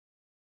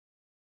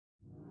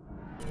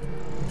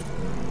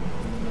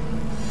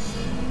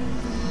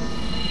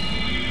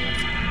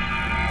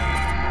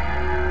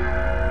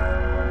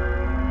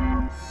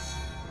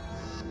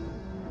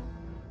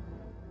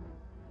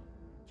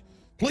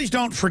please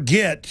don't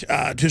forget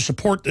to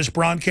support this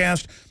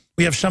broadcast.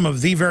 We have some of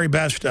the very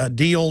best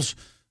deals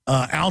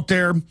out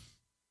there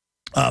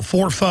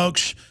for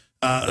folks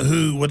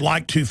who would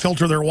like to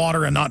filter their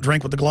water and not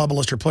drink what the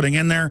globalists are putting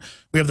in there.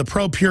 We have the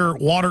ProPure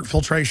water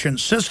filtration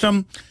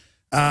system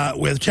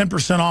with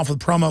 10% off with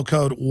promo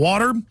code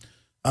WATER,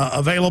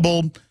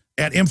 available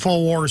at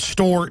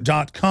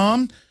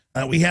InfoWarsStore.com.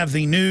 We have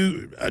the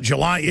new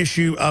July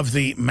issue of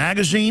the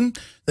magazine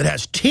that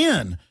has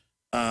 10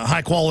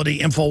 high-quality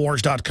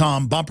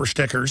InfoWars.com bumper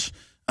stickers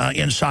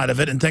inside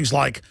of it, and things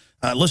like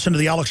listen to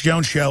the Alex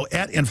Jones Show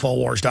at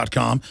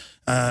InfoWars.com.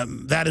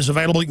 That is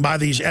available. You can buy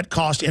these at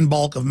cost in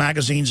bulk of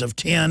magazines of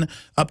 10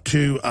 up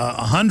to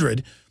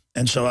 100.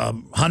 And so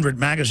 100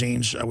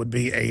 magazines would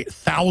be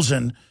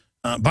 1,000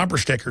 bumper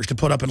stickers to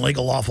put up in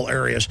legal, lawful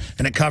areas,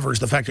 and it covers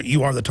the fact that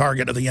you are the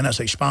target of the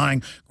NSA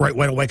spying. Great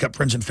way to wake up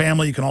friends and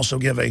family. You can also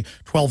give a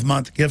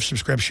 12-month gift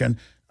subscription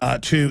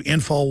to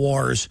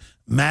InfoWars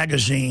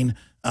magazine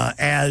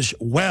as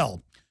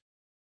well.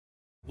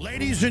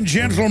 Ladies and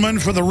gentlemen,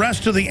 for the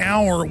rest of the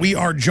hour, we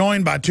are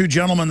joined by two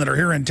gentlemen that are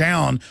here in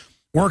town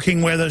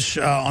working with us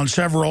on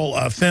several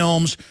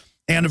films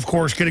and, of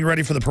course, getting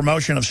ready for the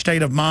promotion of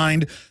State of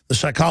Mind, The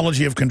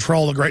Psychology of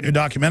Control, a great new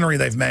documentary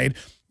they've made.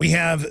 We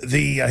have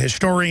the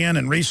historian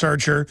and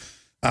researcher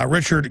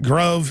Richard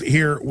Grove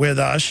here with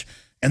us.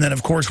 And then,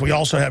 of course, we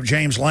also have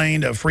James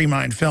Lane of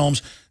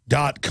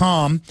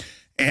freemindfilms.com.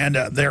 And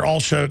they're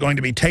also going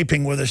to be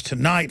taping with us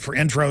tonight for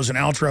intros and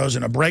outros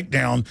and a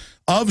breakdown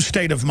of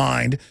State of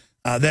Mind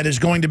that is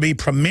going to be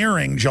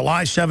premiering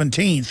July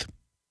 17th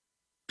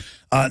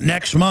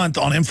next month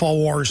on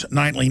InfoWars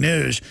Nightly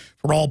News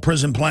for all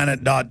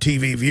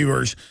PrisonPlanet.tv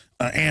viewers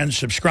and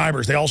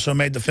subscribers. They also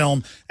made the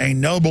film A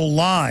Noble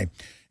Lie.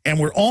 And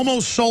we're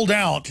almost sold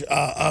out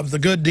of the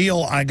good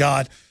deal I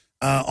got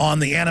on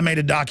the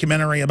animated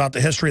documentary about the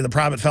history of the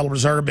Private Federal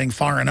Reserve being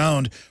foreign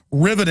owned.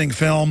 Riveting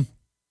film.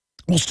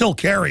 We'll still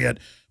carry it,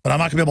 but I'm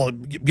not going to be able to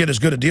get as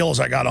good a deal as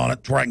I got on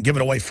it where I can give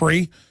it away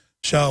free.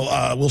 So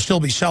we'll still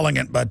be selling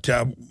it, but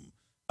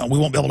we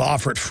won't be able to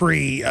offer it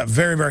free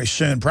very, very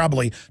soon,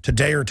 probably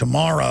today or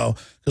tomorrow,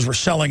 because we're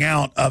selling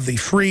out of the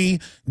free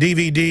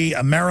DVD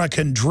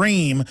American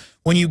Dream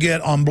when you get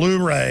on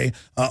Blu-ray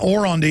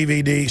or on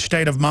DVD,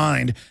 State of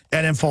Mind,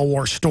 at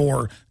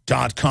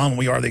InfoWarsStore.com.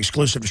 We are the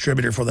exclusive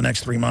distributor for the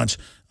next 3 months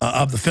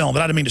of the film.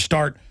 But I didn't mean to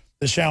start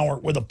this hour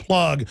with a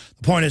plug.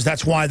 The point is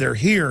that's why they're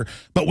here.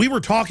 But we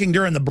were talking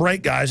during the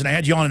break, guys, and I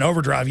had you on an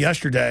overdrive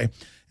yesterday.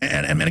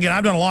 And again,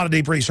 I've done a lot of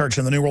deep research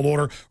in the New World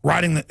Order,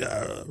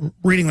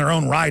 reading their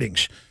own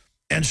writings.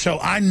 And so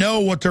I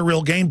know what their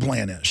real game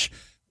plan is,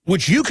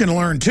 which you can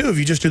learn, too, if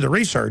you just do the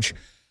research.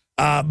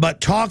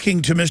 But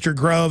talking to Mr.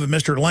 Grove and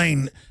Mr.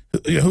 Lane,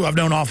 who I've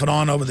known off and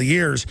on over the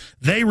years,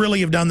 they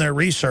really have done their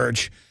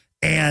research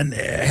and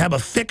have a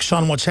fix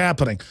on what's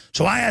happening.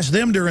 So I asked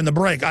them during the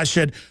break, I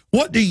said,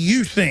 what do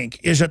you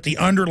think is at the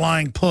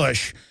underlying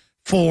push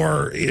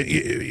for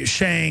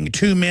saying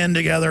two men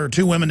together or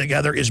two women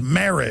together is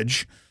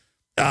marriage?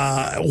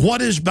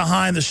 What is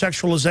behind the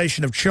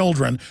sexualization of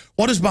children?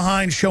 What is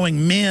behind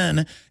showing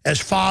men as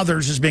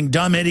fathers as being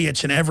dumb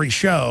idiots in every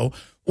show?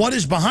 What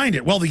is behind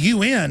it? Well, the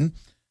UN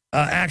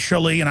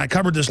actually, and I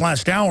covered this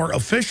last hour,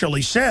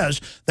 officially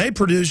says they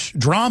produce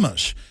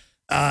dramas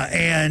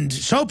and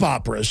soap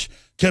operas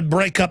to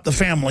break up the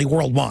family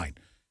worldwide.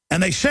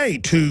 And they say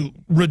to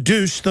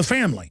reduce the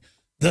family.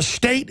 The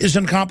state is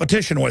in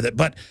competition with it,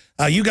 but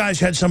you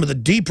guys had some of the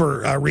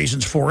deeper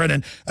reasons for it.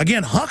 And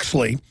again,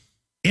 Huxley,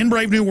 in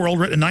Brave New World,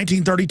 written in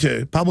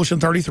 1932, published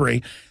in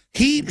 33,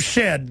 he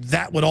said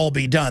that would all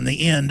be done,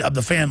 the end of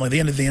the family,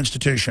 the end of the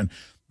institution.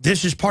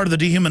 This is part of the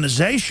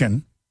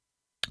dehumanization.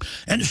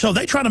 And so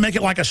they try to make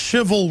it like a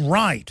civil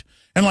right.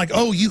 And like,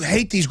 oh, you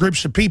hate these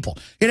groups of people.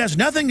 It has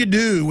nothing to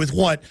do with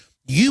what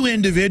you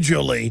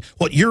individually,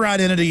 what your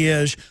identity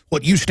is,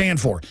 what you stand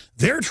for.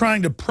 They're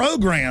trying to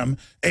program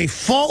a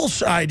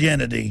false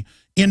identity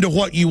into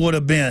what you would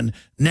have been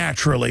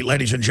naturally,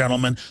 ladies and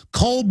gentlemen,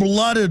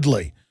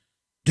 cold-bloodedly,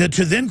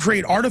 to then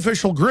create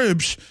artificial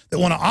groups that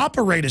want to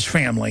operate as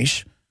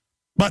families,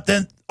 but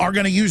then are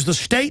going to use the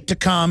state to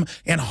come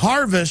and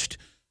harvest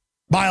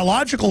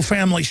biological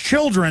families'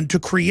 children to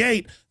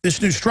create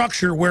this new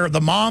structure where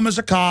the mom is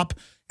a cop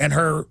and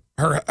her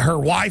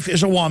wife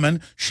is a woman.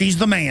 She's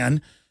the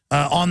man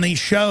on these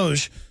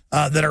shows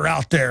that are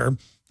out there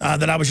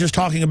that I was just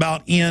talking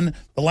about in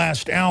the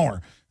last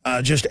hour.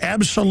 Just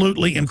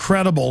absolutely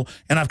incredible.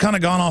 And I've kind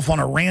of gone off on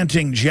a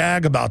ranting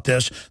jag about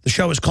this. The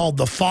show is called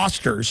The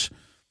Fosters.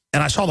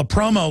 And I saw the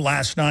promo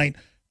last night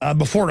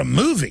before the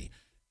movie.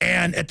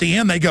 And at the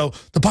end, they go,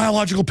 the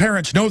biological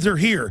parents know they're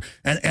here.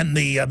 And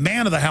the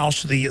man of the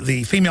house,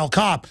 the female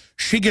cop,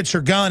 she gets her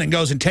gun and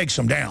goes and takes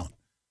them down.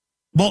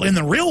 Well, in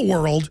the real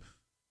world,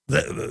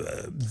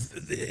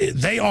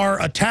 they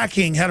are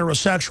attacking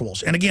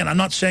heterosexuals. And again, I'm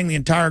not saying the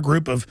entire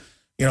group of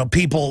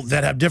people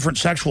that have different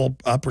sexual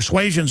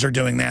persuasions are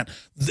doing that.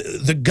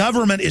 The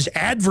government is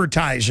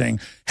advertising,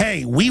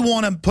 hey, we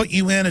want to put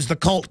you in as the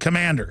cult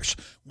commanders.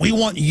 We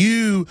want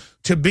you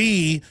to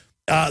be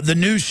the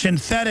new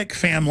synthetic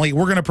family.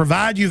 We're going to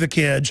provide you the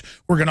kids.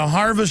 We're going to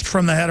harvest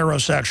from the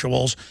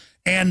heterosexuals.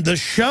 And the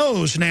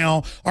shows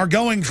now are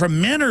going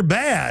from men are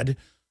bad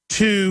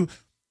to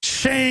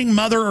saying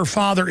mother or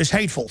father is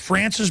hateful.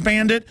 France has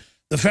banned it.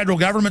 The federal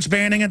government's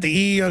banning it.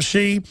 The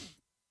EEOC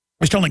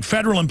is telling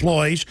federal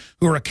employees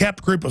who are a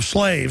kept group of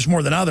slaves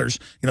more than others,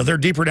 you know, they're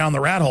deeper down the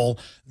rat hole,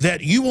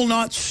 that you will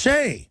not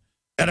say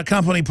at a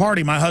company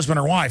party, my husband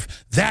or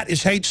wife. That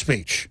is hate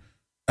speech.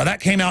 Now,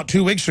 that came out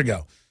 2 weeks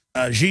ago.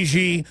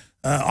 Gigi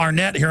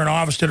Arnett here in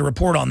our office did a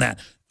report on that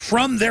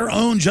from their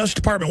own Justice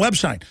Department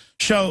website.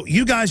 So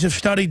you guys have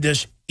studied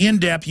this in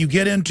depth. You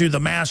get into the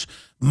mass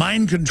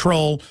mind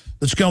control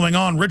that's going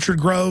on. Richard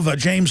Grove,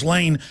 James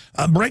Lane,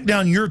 break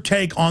down your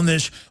take on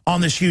this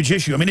huge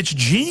issue. I mean, it's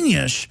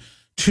genius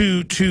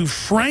to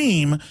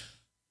frame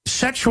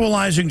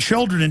sexualizing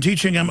children and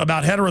teaching them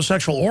about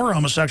heterosexual or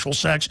homosexual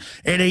sex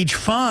at age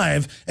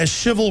 5 as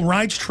civil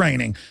rights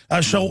training.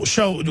 So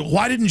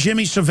why didn't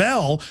Jimmy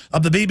Savile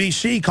of the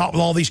BBC caught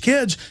with all these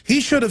kids? He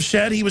should have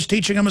said he was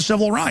teaching them a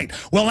civil right.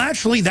 Well,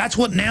 actually, that's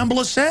what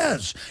NAMBLA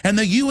says, and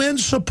the UN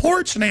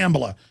supports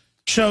NAMBLA.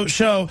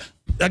 So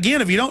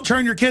again, if you don't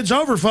turn your kids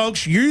over,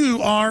 folks,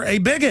 you are a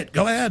bigot.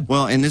 Go ahead.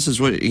 Well, and this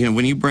is what, you know,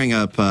 when you bring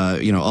up,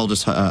 you know,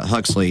 Aldous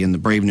Huxley in the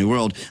Brave New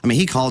World, I mean,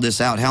 he called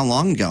this out how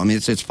long ago? I mean,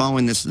 it's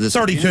following this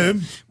 32.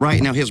 Agenda.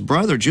 Right. Now, his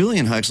brother,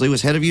 Julian Huxley,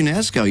 was head of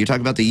UNESCO. You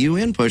talk about the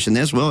UN pushing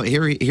this. Well,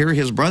 here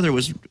his brother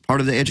was part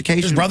of the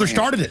education. His brother branch.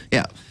 started it.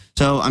 Yeah.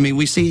 So, I mean,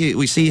 we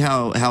see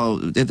how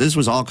this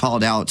was all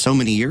called out so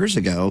many years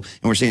ago,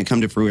 and we're seeing it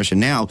come to fruition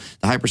now.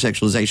 The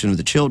hypersexualization of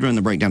the children,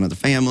 the breakdown of the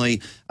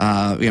family,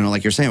 you know,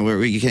 like you're saying,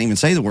 where you can't even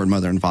say the word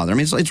mother and father. I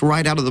mean, it's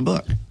right out of the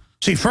book.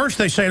 See, first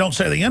they say don't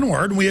say the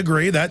N-word, and we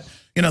agree that,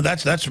 you know,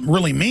 that's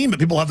really mean, but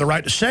people have the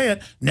right to say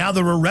it. Now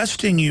they're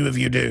arresting you if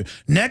you do.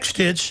 Next,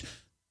 it's,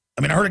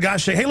 I mean, I heard a guy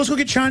say, hey, let's go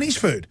get Chinese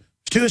food.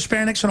 It's 2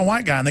 Hispanics and a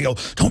white guy, and they go,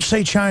 don't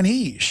say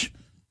Chinese.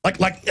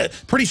 Like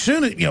pretty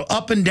soon, you know,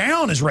 up and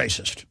down is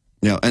racist.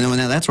 You know, and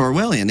now that's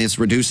Orwellian. It's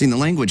reducing the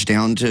language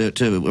down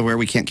to where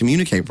we can't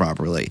communicate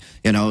properly.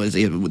 You know,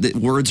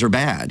 words are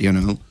bad, you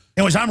know.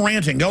 Anyways, I'm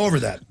ranting. Go over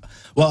that.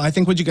 Well, I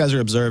think what you guys are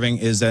observing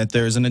is that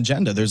there's an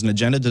agenda. There's an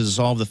agenda to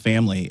dissolve the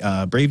family.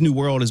 Brave New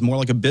World is more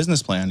like a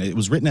business plan. It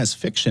was written as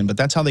fiction, but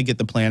that's how they get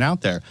the plan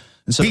out there.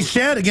 And so, he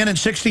said, again, in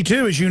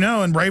 62, as you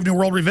know, in Brave New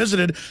World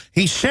Revisited,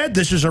 he said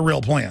this is a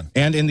real plan.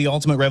 And in The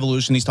Ultimate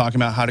Revolution, he's talking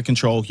about how to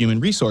control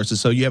human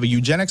resources. So you have a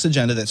eugenics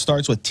agenda that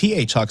starts with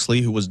T.H. Huxley,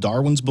 who was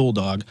Darwin's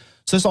bulldog.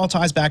 So this all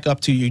ties back up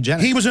to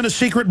eugenics. He was in a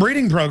secret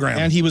breeding program.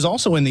 And he was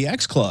also in the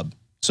X Club.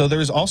 So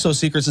there's also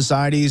secret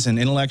societies and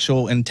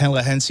intellectual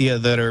intelligentsia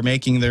that are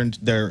making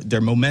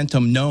their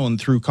momentum known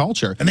through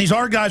culture. And these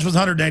are guys with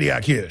 180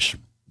 IQs.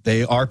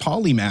 They are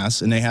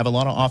polymaths, and they have a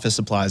lot of office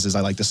supplies, as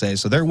I like to say.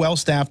 So they're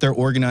well-staffed, they're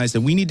organized,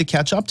 and we need to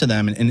catch up to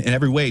them in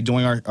every way,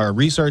 doing our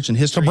research and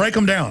history. So break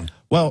them down.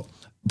 Well,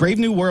 Brave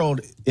New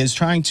World is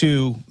trying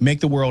to make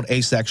the world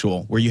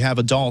asexual, where you have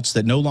adults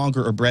that no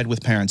longer are bred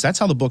with parents. That's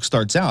how the book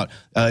starts out.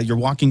 You're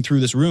walking through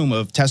this room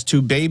of test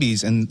tube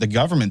babies, and the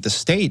government, the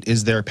state,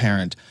 is their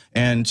parent.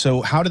 And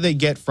so how do they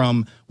get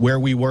from where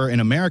we were in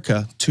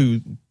America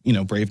to, you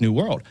know, Brave New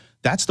World?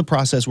 That's the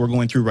process we're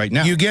going through right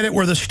now. You get it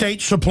where the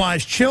state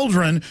supplies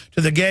children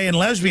to the gay and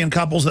lesbian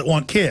couples that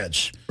want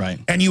kids. Right.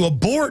 And you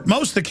abort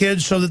most of the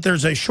kids so that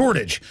there's a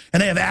shortage.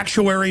 And they have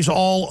actuaries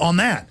all on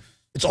that.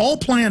 It's all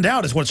planned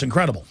out is what's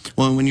incredible.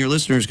 Well, when your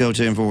listeners go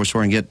to InfoWars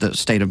and get the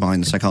State of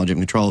Mind, the Psychology of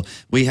Control,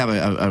 we have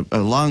a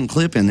long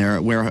clip in there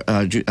where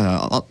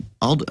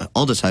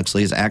Aldous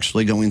Huxley is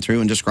actually going through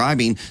and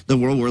describing the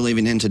world we're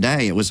living in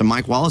today. It was a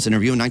Mike Wallace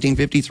interview in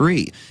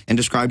 1953 and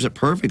describes it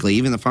perfectly,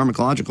 even the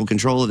pharmacological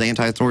control of the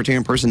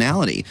anti-authoritarian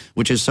personality,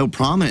 which is so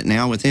prominent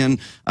now within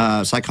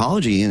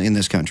psychology in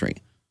this country.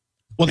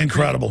 Well,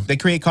 incredible. They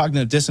create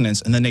cognitive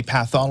dissonance, and then they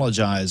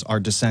pathologize our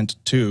descent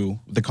to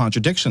the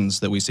contradictions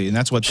that we see, and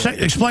that's what.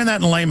 Explain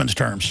that in layman's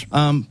terms.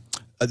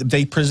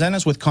 They present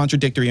us with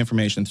contradictory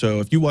information. So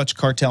if you watch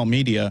cartel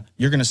media,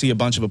 you're going to see a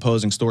bunch of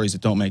opposing stories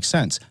that don't make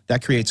sense.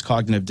 That creates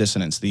cognitive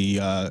dissonance, the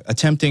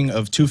attempting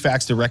of two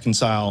facts to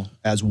reconcile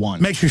as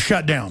one. Makes you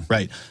shut down.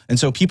 Right. And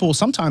so people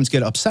sometimes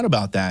get upset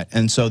about that.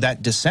 And so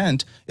that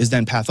dissent is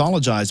then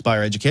pathologized by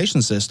our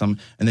education system,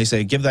 and they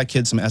say, give that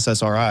kid some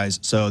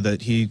SSRIs so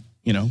that he,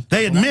 you know.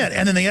 They admit,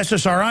 and then the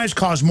SSRIs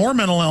cause more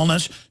mental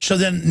illness, so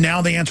then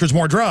now the answer is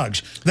more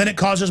drugs. Then it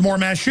causes more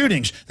mass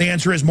shootings. The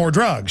answer is more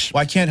drugs.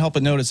 Well, I can't help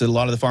but notice that a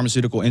lot of the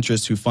pharmaceutical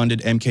interests who funded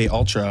MK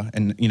Ultra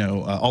and, you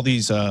know, all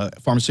these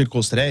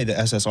pharmaceuticals today, the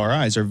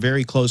SSRIs, are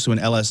very close to an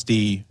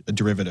LSD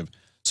derivative.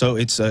 So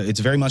it's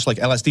very much like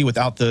LSD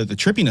without the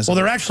trippiness. Well,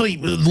 they're actually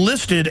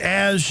listed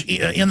as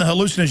in the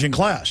hallucinogen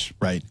class.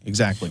 Right,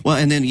 exactly. Well,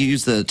 and then you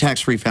use the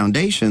tax-free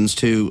foundations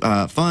to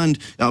fund,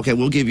 okay,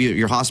 we'll give you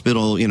your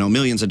hospital, you know,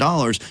 millions of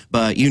dollars,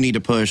 but you need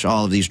to push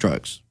all of these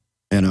drugs,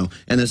 you know,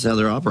 and this is how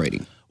they're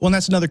operating. Well, and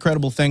that's another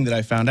credible thing that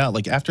I found out.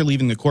 Like, after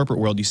leaving the corporate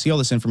world, you see all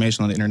this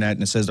information on the internet,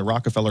 and it says the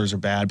Rockefellers are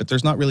bad, but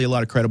there's not really a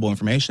lot of credible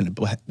information.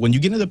 But when you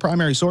get into the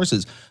primary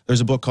sources,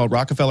 there's a book called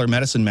Rockefeller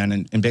Medicine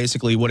Men, and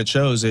basically what it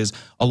shows is,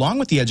 along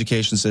with the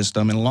education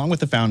system and along with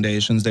the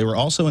foundations, they were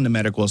also in the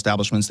medical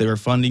establishments. They were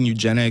funding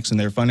eugenics, and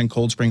they're funding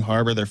Cold Spring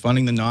Harbor. They're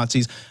funding the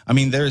Nazis. I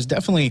mean, there's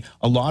definitely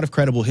a lot of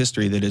credible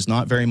history that is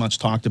not very much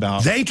talked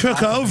about. They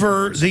took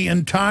over the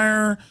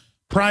entire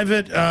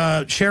private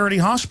charity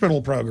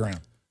hospital program.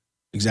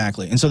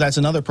 Exactly. And so that's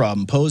another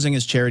problem. Posing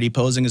as charity,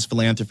 posing as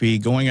philanthropy,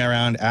 going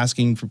around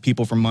asking for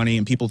people for money,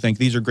 and people think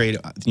these are great,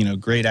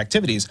 great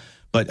activities.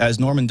 But as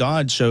Norman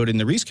Dodd showed in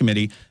the Reese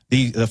Committee,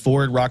 the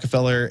Ford,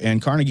 Rockefeller,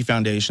 and Carnegie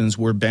foundations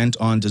were bent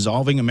on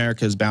dissolving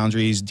America's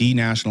boundaries,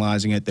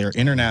 denationalizing it. They're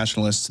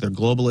internationalists, they're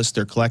globalists,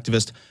 they're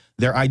collectivists.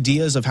 Their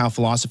ideas of how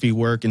philosophy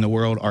work in the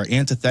world are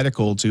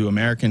antithetical to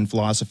American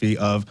philosophy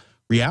of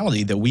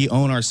reality, that we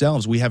own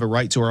ourselves. We have a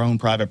right to our own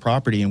private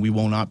property, and we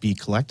will not be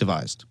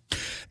collectivized.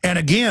 And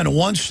again,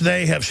 once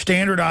they have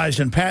standardized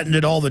and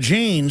patented all the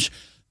genes,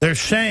 they're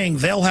saying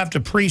they'll have to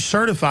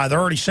pre-certify, they're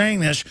already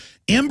saying this,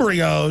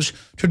 embryos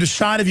to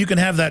decide if you can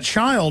have that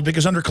child,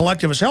 because under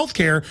collectivist health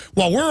care,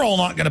 while we're all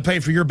not going to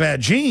pay for your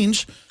bad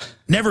genes,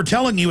 never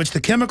telling you it's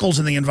the chemicals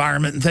in the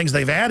environment and things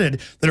they've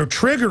added that are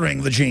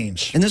triggering the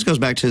genes. And this goes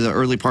back to the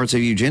early parts of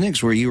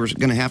eugenics, where you were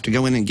going to have to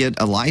go in and get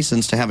a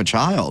license to have a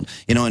child,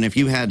 and if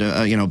you had,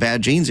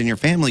 bad genes in your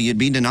family, you'd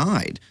be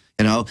denied.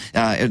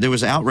 There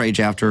was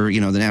outrage after, the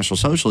National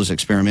Socialist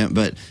experiment,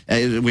 but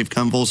we've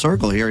come full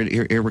circle.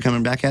 Here we're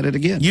coming back at it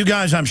again. You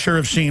guys, I'm sure,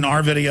 have seen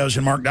our videos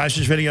and Mark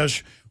Dice's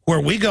videos where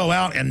we go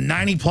out and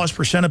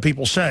 90+% of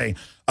people say,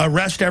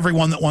 arrest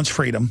everyone that wants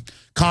freedom,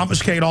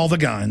 confiscate all the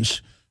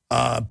guns,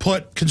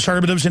 put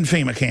conservatives in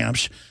FEMA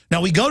camps.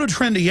 Now, we go to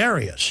trendy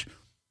areas,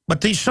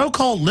 but these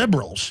so-called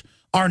liberals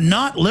are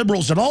not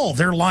liberals at all.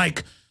 They're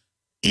like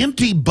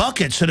empty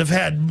buckets that have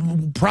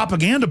had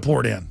propaganda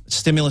poured in.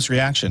 Stimulus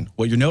reaction.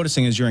 What you're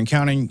noticing is you're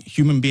encountering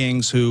human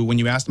beings who, when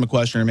you ask them a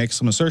question or make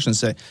some assertions,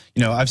 say,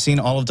 I've seen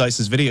all of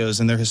Dice's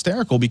videos, and they're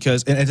hysterical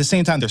because, and at the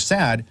same time, they're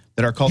sad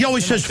that our culture. He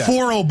always says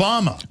for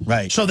Obama.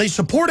 Right. So they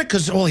support it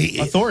because, well,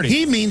 authority.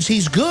 He means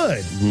he's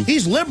good.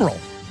 He's liberal.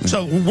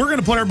 So we're going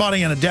to put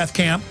everybody in a death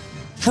camp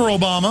for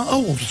Obama.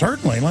 Oh, well,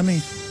 certainly.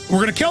 We're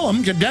going to kill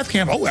him, get death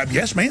camp. Oh,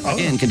 yes, man. Oh.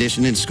 And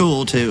conditioned in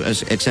school to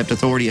accept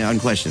authority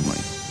unquestionably.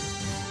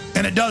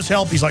 And it does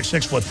help. He's like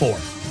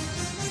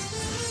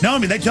 6'4". No, I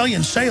mean, they tell you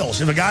in sales,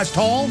 if a guy's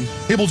tall,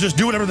 people just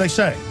do whatever they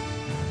say.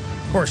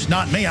 Of course,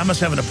 not me. I must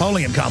have a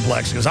Napoleon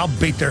complex because I'll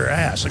beat their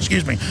ass.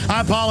 Excuse me.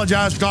 I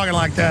apologize for talking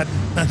like that.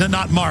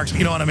 Not Mark's,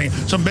 you know what I mean?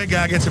 Some big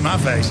guy gets in my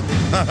face.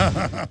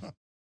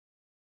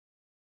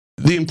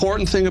 The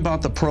important thing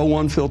about the Pro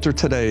 1 filter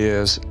today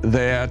is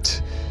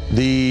that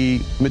the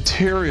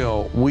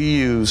material we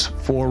use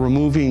for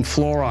removing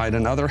fluoride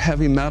and other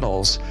heavy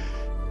metals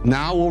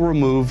now will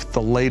remove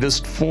the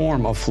latest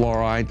form of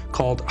fluoride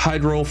called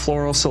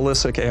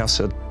hydrofluorosilicic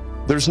acid.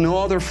 There's no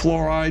other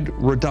fluoride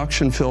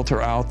reduction filter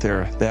out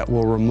there that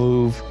will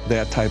remove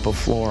that type of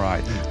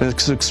fluoride. And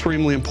it's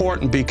extremely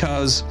important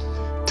because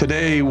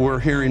today we're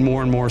hearing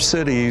more and more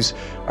cities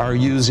are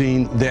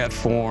using that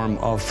form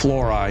of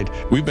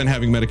fluoride. We've been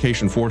having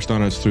medication forced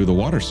on us through the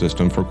water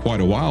system for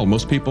quite a while.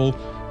 Most people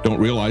don't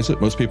realize it.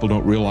 Most people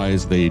don't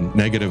realize the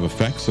negative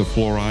effects of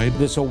fluoride.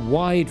 There's a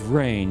wide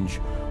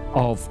range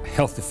of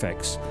health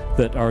effects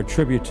that are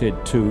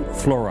attributed to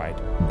fluoride.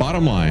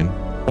 Bottom line,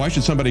 why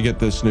should somebody get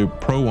this new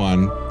Pro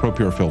 1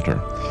 ProPure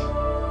filter?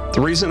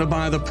 The reason to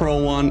buy the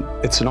Pro 1,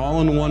 it's an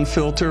all-in-one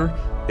filter.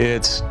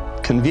 It's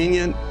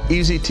convenient,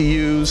 easy to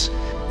use.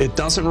 It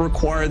doesn't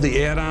require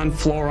the add-on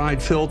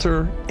fluoride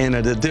filter. And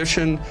in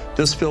addition,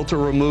 this filter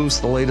removes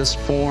the latest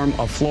form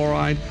of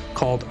fluoride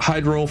called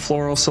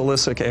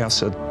hydrofluorosilicic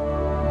acid.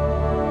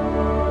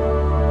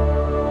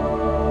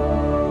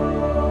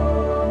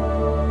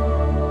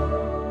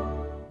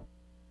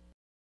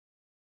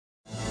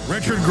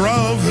 Richard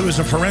Grove, who is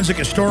a forensic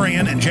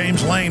historian, and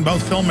James Lane,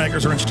 both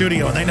filmmakers, are in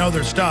studio, and they know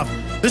their stuff.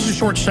 This is a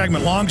short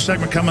segment. Long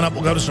segment coming up.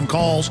 We'll go to some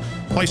calls,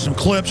 play some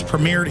clips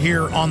premiered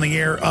here on the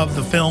air of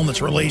the film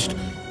that's released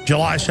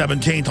July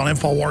 17th on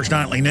InfoWars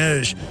Nightly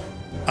News.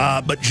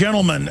 But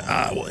gentlemen,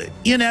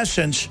 in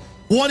essence,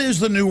 what is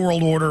the New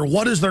World Order?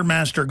 What is their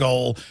master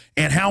goal?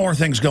 And how are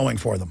things going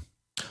for them?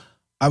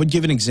 I would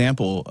give an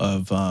example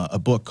of a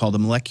book called The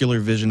Molecular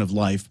Vision of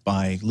Life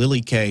by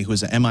Lily Kay, who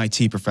is an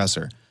MIT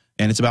professor.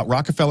 And it's about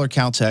Rockefeller,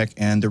 Caltech,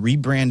 and the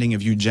rebranding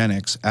of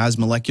eugenics as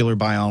molecular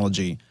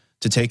biology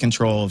to take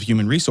control of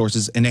human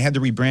resources. And they had to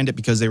rebrand it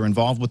because they were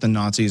involved with the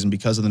Nazis, and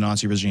because of the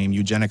Nazi regime,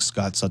 eugenics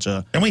got such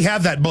a... And we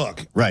have that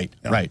book. Right,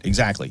 right,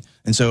 exactly.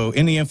 And so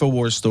in the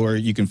InfoWars store,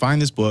 you can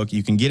find this book,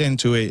 you can get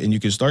into it, and you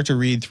can start to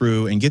read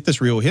through and get this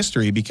real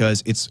history,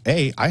 because it's,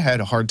 I had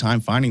a hard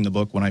time finding the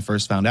book when I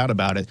first found out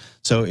about it.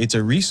 So it's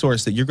a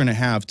resource that you're going to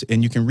have,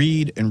 and you can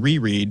read and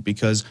reread,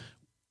 because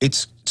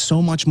it's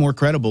so much more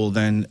credible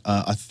than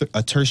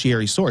a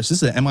tertiary source.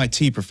 This is an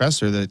MIT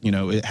professor that, you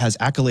know, it has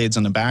accolades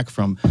on the back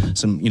from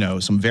some, you know,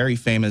 some very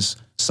famous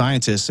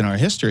scientists in our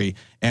history.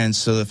 And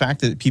so the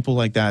fact that people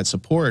like that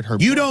support her.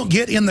 You don't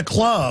get in the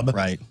club.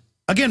 Right.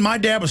 Again, my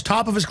dad was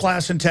top of his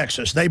class in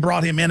Texas. They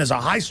brought him in as a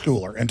high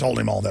schooler and told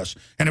him all this.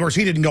 And of course,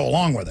 he didn't go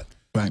along with it.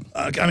 Right.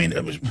 I mean,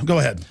 go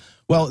ahead.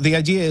 Well, the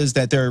idea is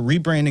that they're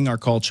rebranding our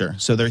culture.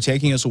 So they're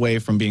taking us away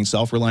from being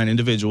self-reliant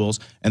individuals,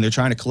 and they're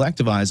trying to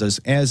collectivize us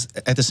as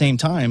at the same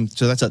time.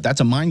 So that's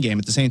a mind game.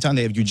 At the same time,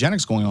 they have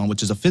eugenics going on,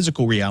 which is a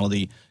physical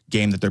reality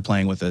game that they're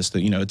playing with us.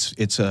 That, you know,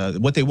 it's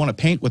what they want to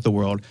paint with the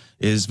world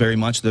is very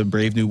much the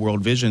Brave New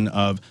World vision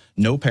of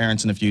no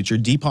parents in the future,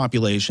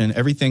 depopulation,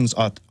 everything's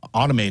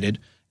automated.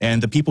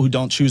 And the people who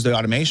don't choose the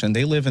automation,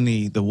 they live in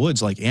the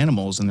woods like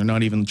animals, and they're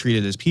not even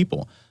treated as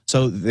people.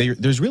 So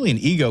there's really an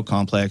ego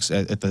complex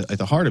at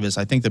the heart of this.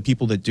 I think the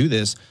people that do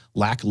this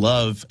lack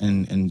love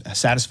and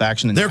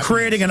satisfaction. And they're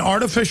creating an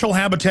artificial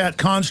habitat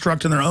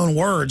construct in their own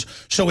words,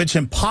 so it's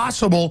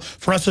impossible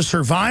for us to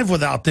survive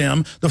without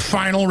them, the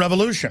final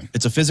revolution.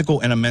 It's a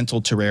physical and a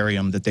mental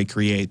terrarium that they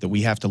create that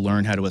we have to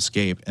learn how to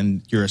escape.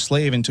 And you're a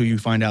slave until you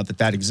find out that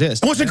that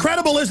exists. And what's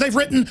incredible is they've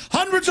written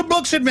hundreds of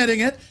books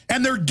admitting it,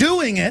 and they're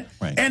doing it,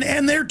 right.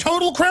 and they're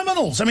total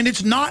criminals. I mean,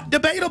 it's not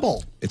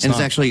debatable. It's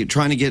actually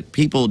trying to get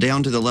people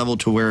down to the level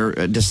to where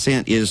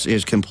dissent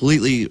is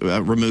completely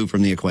removed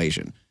from the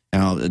equation.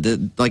 Now,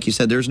 like you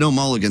said, there's no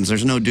mulligans,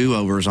 there's no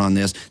do-overs on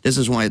this. This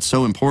is why it's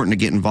so important to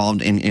get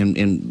involved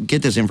and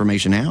get this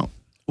information out.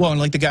 Well, and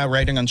like the guy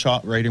writing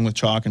with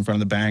chalk in front of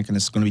the bank, and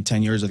it's going to be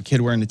 10 years of the kid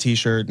wearing the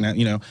T-shirt, and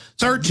you know,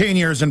 13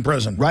 years in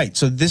prison. Right.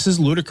 So this is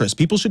ludicrous.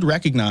 People should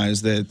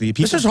recognize that the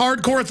people. This is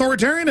hardcore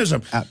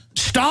authoritarianism.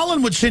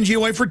 Stalin would send you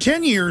away for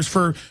 10 years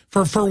for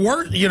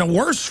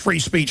worse free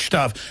speech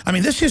stuff. I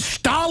mean, this is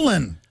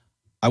Stalin.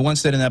 I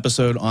once did an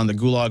episode on the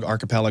Gulag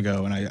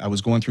Archipelago, and I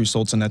was going through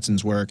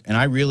Solzhenitsyn's work, and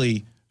I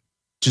really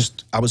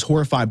I was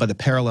horrified by the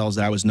parallels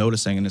that I was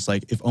noticing. And it's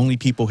like, if only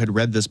people had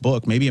read this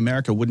book, maybe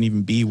America wouldn't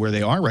even be where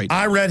they are right now.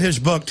 I read his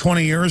book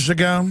 20 years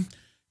ago,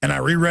 and I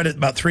reread it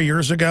about 3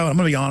 years ago. I'm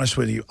going to be honest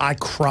with you. I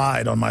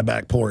cried on my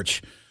back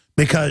porch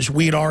because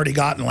we'd already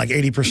gotten like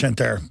 80%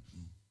 there.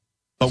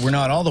 But we're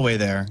not all the way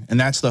there, and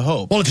that's the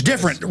hope. Well, it's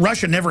different.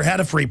 Russia never had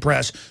a free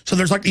press. So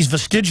there's like these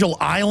vestigial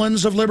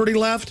islands of liberty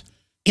left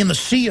in the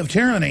sea of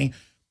tyranny.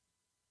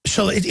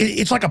 So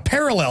it's like a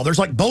parallel. There's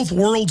like both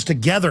worlds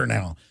together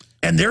now.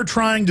 And they're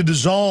trying to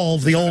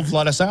dissolve the old...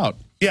 Flood us out.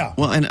 Yeah.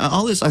 Well, and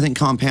all this, I think,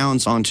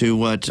 compounds onto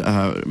what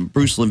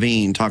Bruce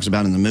Levine talks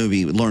about in the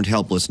movie, learned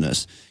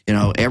helplessness. You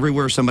know,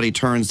 everywhere somebody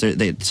turns,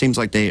 it seems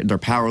like they're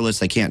powerless,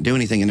 they can't do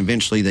anything, and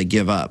eventually they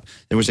give up.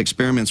 There was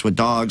experiments with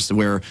dogs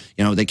where,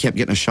 you know, they kept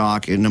getting a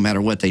shock no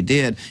matter what they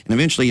did, and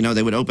eventually, you know,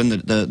 they would open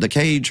the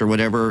cage or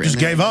whatever. Just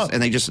gave up.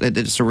 And they just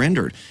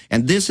surrendered.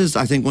 And this is,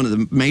 I think, one of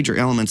the major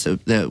elements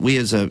that we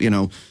as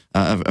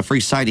a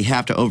free society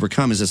have to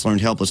overcome is this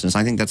learned helplessness.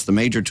 I think that's the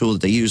major tool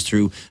that they use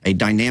through a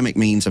dynamic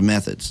means of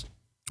methods.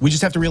 We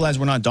just have to realize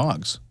we're not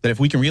dogs. That if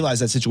we can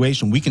realize that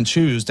situation, we can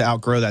choose to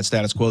outgrow that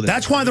status quo.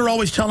 That's why they're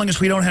always telling us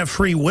we don't have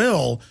free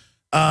will.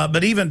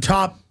 But even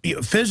top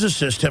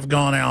physicists have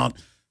gone out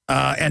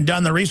and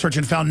done the research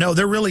and found, no,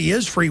 there really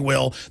is free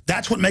will.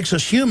 That's what makes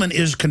us human,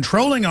 is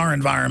controlling our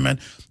environment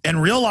and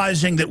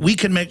realizing that we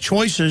can make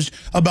choices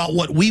about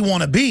what we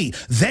want to be.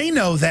 They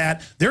know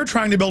that. They're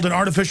trying to build an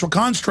artificial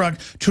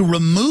construct to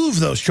remove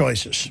those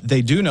choices.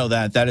 They do know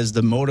that. That is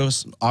the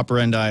modus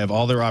operandi of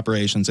all their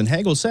operations. And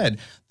Hegel said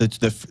that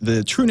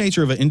the true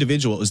nature of an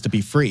individual is to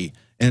be free.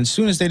 And as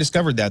soon as they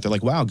discovered that, they're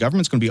like, wow,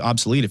 government's going to be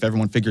obsolete if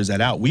everyone figures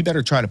that out. We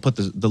better try to put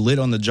the lid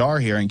on the jar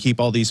here and keep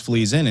all these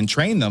fleas in and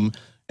train them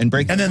and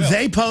break them. And then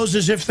they pose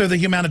as if they're the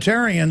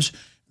humanitarians.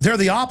 They're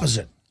the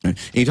opposite. And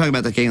you talk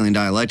about the Hegelian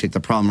dialectic, the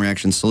problem,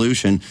 reaction,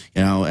 solution.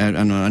 You know, and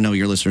I know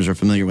your listeners are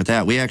familiar with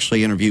that. We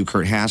actually interview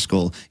Kurt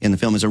Haskell in the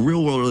film as a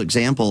real-world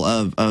example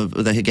of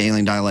the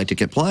Hegelian dialectic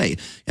at play.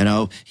 You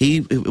know, he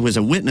was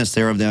a witness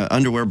there of the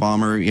underwear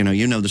bomber. You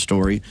know the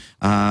story.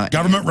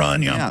 Government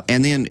run, yeah.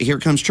 And then here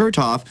comes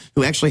Chertoff,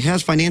 who actually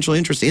has financial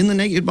interest in the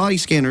naked body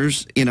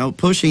scanners. You know,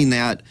 pushing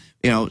that.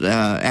 You know,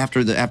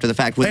 after the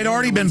fact. They'd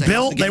already been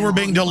built. They were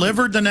being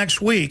delivered the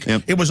next week.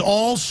 Yep. It was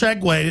all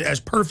segued as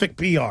perfect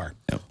PR.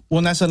 Yep. Well,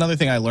 and that's another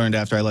thing I learned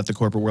after I left the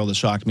corporate world that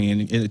shocked me.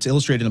 And it's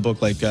illustrated in a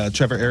book like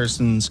Trevor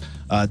Arison's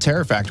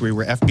Terror Factory,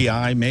 where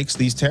FBI makes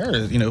these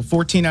terrorists. You know,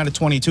 14 out of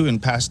 22 in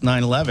past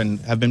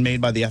 9/11 have been made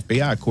by the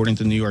FBI, according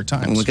to the New York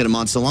Times. And look at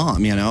Ahmad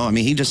Salam, you know. I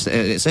mean, he just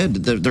said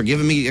they're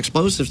giving me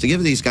explosives to give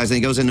to these guys, and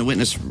he goes into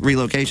witness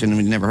relocation,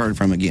 and we never heard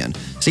from him again.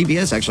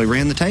 CBS actually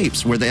ran the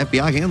tapes where the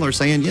FBI handler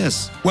saying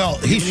yes. Well,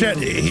 he said,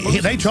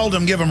 they told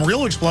him, give him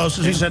real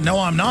explosives. He said, no,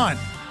 I'm not.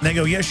 And they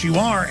go, yes, you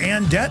are,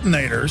 and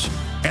detonators,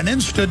 and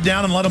then stood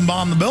down and let them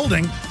bomb the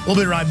building. We'll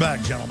be right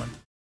back, gentlemen.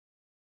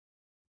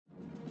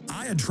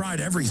 I had tried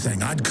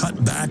everything. I'd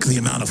cut back the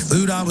amount of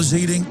food I was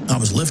eating. I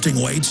was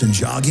lifting weights and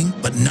jogging,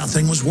 but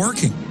nothing was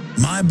working.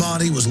 My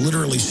body was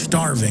literally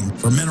starving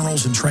for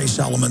minerals and trace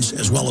elements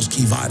as well as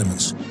key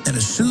vitamins. And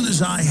as soon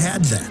as I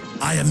had that,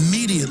 I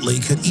immediately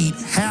could eat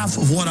half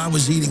of what I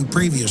was eating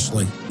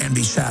previously and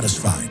be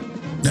satisfied.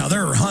 Now,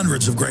 there are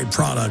hundreds of great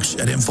products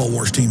at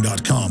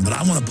InfoWarsTeam.com, but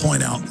I want to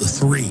point out the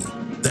 3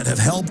 that have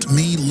helped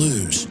me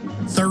lose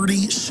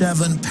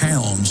 37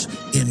 pounds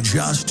in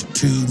just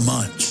 2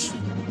 months.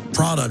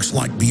 Products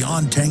like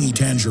Beyond Tangy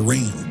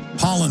Tangerine,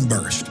 Pollen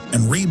Burst,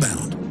 and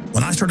Rebound.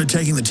 When I started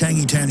taking the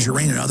Tangy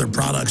Tangerine and other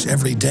products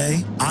every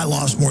day, I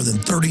lost more than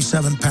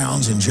 37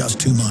 pounds in just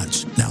 2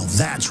 months. Now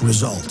that's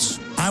results.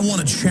 I want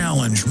to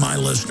challenge my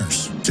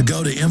listeners to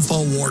go to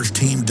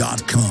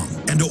InfoWarsTeam.com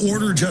and to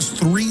order just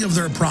 3 of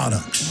their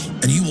products,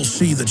 and you will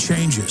see the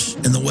changes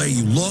in the way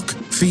you look,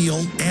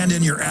 feel, and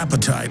in your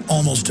appetite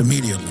almost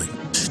immediately.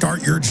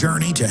 Start your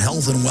journey to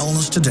health and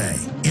wellness today.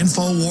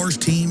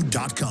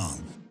 InfoWarsTeam.com.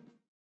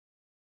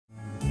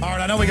 All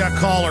right, I know we got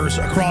callers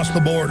across the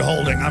board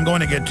holding. I'm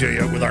going to get to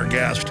you with our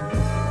guest.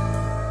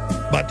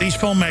 But these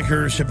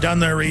filmmakers have done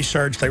their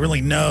research. They really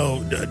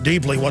know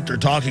deeply what they're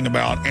talking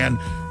about. And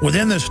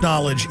within this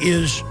knowledge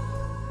is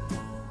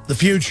the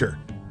future.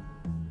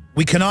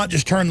 We cannot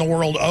just turn the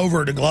world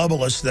over to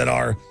globalists that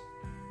are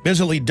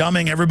busily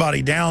dumbing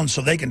everybody down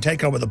so they can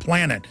take over the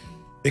planet.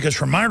 Because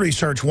from my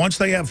research, once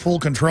they have full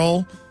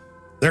control,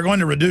 they're going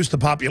to reduce the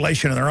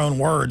population, in their own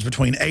words,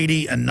 between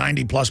 80 and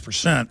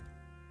 90+%.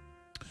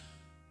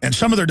 And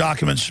some of their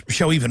documents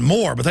show even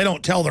more, but they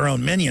don't tell their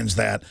own minions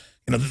that.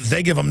 You know,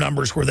 they give them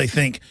numbers where they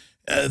think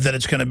that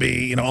it's going to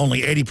be, you know,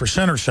 only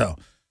 80% or so.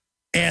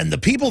 And the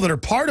people that are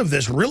part of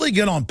this really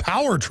get on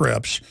power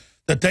trips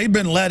that they've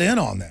been let in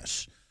on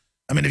this.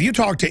 I mean, if you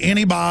talk to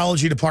any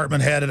biology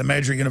department head at a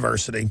major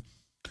university,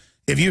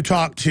 if you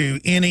talk to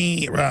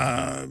any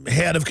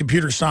head of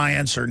computer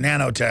science or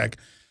nanotech,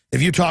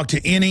 if you talk to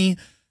any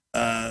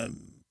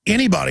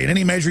anybody at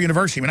any major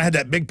university. I mean, I had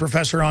that big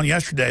professor on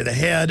yesterday, the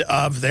head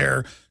of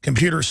their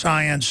computer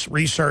science,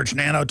 research,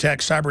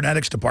 nanotech,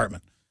 cybernetics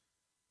department.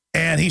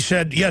 And he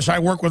said, yes, I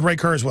work with Ray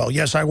Kurzweil.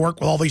 Yes, I work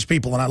with all these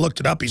people. And I looked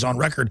it up. He's on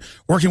record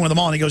working with them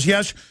all. And he goes,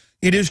 yes,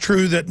 it is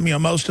true that, you know,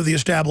 most of the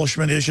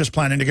establishment is just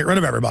planning to get rid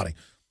of everybody.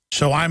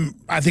 So I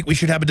think we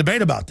should have a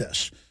debate about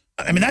this.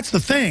 I mean, that's the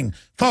thing,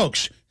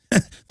 folks.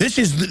 This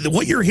is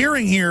what you're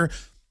hearing here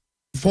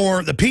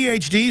for the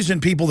PhDs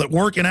and people that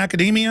work in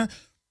academia.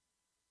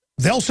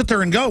 They'll sit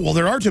there and go, well,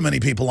 there are too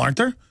many people, aren't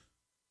there?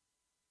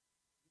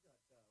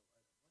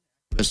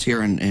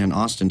 Here in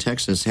Austin,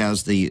 Texas,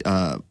 has the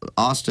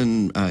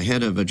Austin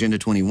head of Agenda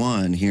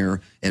 21 here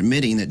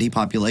admitting that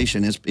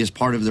depopulation is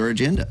part of their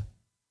agenda.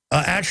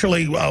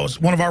 Actually,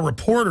 one of our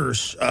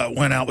reporters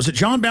went out. Was it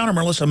John Bound or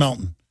Melissa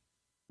Melton?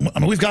 I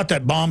mean, we've got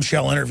that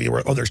bombshell interview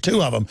where, there's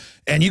 2 of them.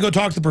 And you go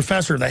talk to the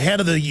professor, the head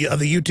of the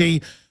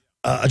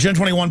UT Agenda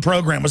 21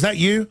 program. Was that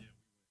you?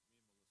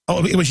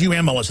 Oh, it was you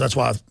and Melissa. That's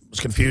why I was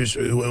confused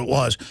who it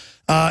was.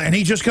 And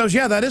he just goes,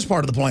 yeah, that is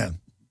part of the plan.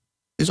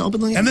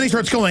 Openly. And then he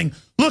starts going,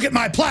 look at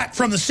my plaque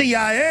from the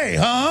CIA,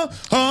 huh?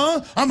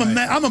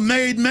 I'm a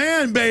made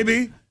man,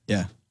 baby.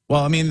 Yeah.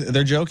 Well, I mean,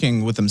 they're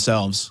joking with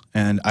themselves,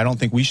 and I don't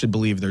think we should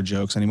believe their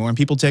jokes anymore. And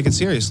people take it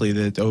seriously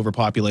that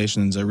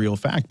overpopulation is a real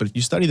fact. But if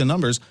you study the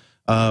numbers,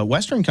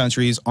 Western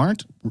countries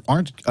aren't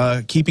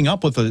keeping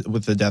up with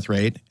the death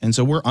rate, and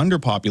so we're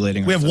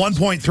underpopulating. We have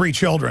 1.3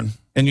 children.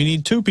 And you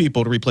need 2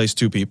 people to replace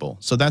 2 people.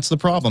 So that's the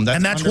problem.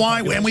 That's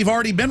why, and we've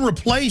already been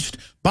replaced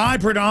by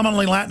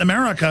predominantly Latin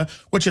America,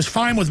 which is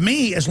fine with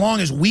me as long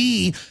as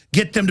we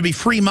get them to be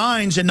free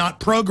minds and not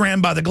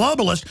programmed by the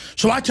globalists.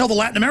 So I tell the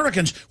Latin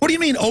Americans, what do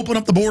you mean open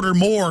up the border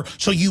more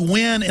so you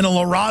win in a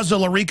La Raza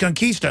La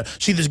Reconquista?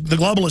 See, the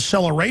globalists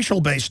sell a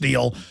racial-based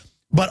deal,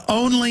 but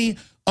only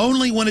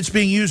when it's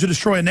being used to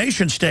destroy a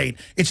nation state.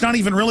 It's not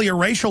even really a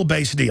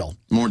racial-based deal.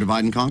 More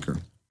divide and conquer.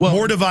 Well,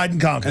 more divide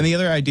and conquer. And the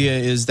other idea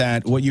is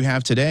that what you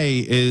have today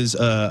is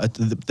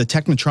the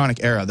technotronic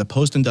era, the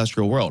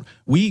post-industrial world.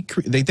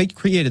 They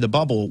created a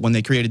bubble when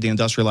they created the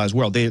industrialized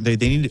world. They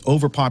needed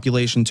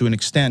overpopulation to an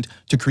extent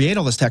to create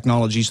all this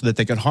technology so that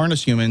they could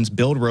harness humans,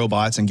 build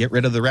robots, and get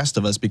rid of the rest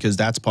of us because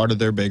that's part of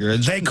their bigger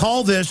agenda. They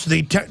call this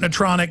the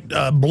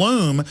technotronic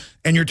bloom,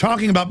 and you're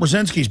talking about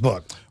Brzezinski's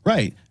book.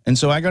 Right. And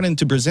so I got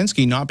into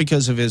Brzezinski not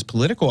because of his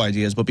political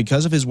ideas, but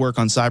because of his work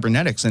on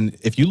cybernetics. And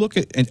if you look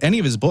at any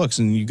of his books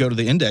and you go to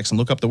the index and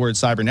look up the word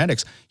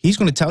cybernetics, he's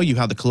going to tell you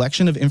how the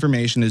collection of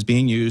information is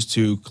being used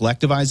to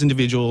collectivize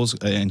individuals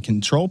and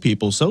control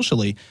people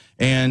socially.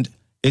 And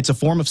it's a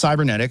form of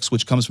cybernetics,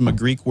 which comes from a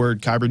Greek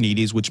word,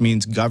 kybernetes, which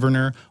means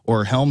governor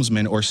or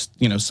helmsman, or,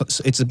 you know,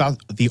 it's about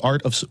the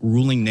art of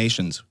ruling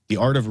nations, the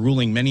art of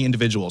ruling many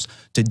individuals,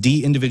 to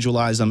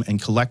de-individualize them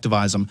and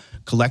collectivize them,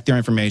 collect their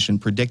information,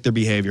 predict their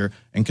behavior,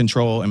 and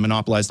control and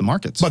monopolize the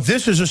markets. But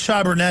this is a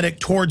cybernetic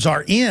towards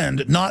our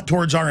end, not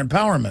towards our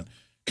empowerment.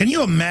 Can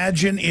you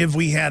imagine if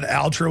we had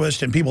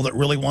altruists and people that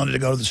really wanted to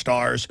go to the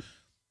stars?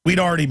 We'd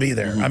already be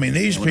there. I mean,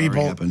 these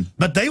people,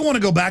 but they want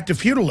to go back to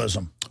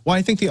feudalism. Well,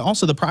 I think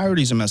also the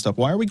priorities are messed up.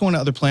 Why are we going to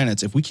other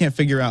planets if we can't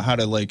figure out how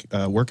to like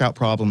work out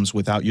problems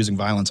without using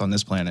violence on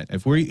this planet?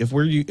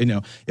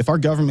 If our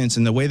governments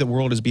and the way the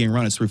world is being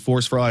run is through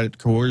force, fraud,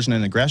 coercion,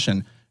 and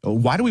aggression,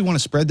 why do we want to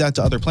spread that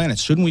to other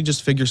planets? Shouldn't we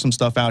just figure some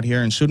stuff out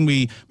here? And shouldn't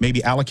we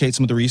maybe allocate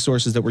some of the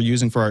resources that we're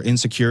using for our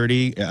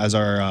insecurity as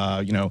our,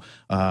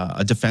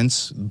 a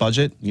defense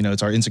budget?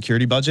 It's our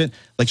insecurity budget.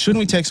 Like, shouldn't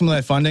we take some of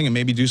that funding and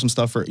maybe do some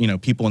stuff for,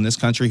 people in this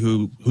country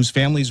whose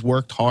families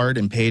worked hard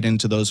and paid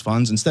into those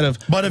funds instead of...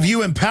 But if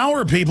you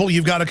empower people,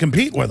 you've got to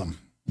compete with them.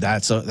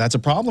 That's a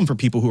problem for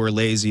people who are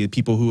lazy,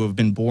 people who have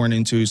been born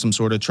into some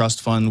sort of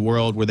trust fund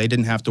world where they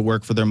didn't have to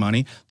work for their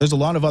money. There's a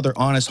lot of other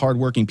honest,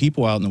 hardworking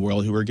people out in the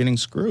world who are getting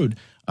screwed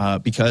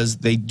because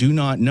they do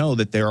not know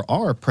that there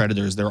are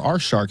predators, there are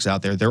sharks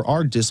out there, there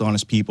are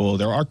dishonest people,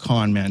 there are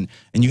con men,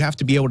 and you have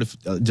to be able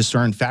to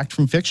discern fact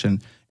from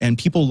fiction. And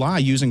people lie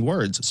using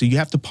words, so you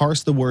have to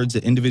parse the words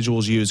that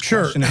individuals use.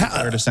 Sure.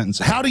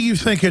 How do you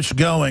think it's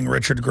going,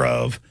 Richard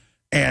Grove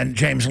and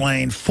James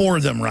Lane, for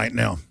them right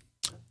now?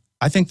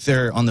 I think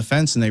they're on the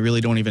fence and they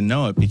really don't even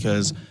know it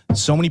because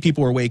so many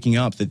people are waking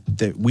up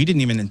that we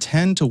didn't even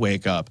intend to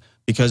wake up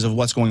because of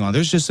what's going on.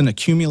 There's just an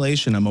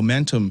accumulation, a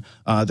momentum,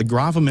 the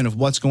gravamen of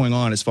what's going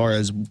on as far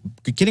as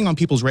getting on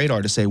people's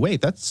radar to say,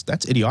 wait, that's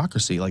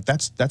idiocracy. Like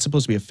that's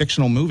supposed to be a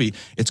fictional movie.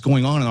 It's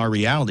going on in our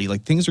reality.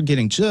 Like things are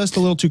getting just a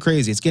little too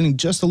crazy. It's getting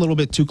just a little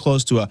bit too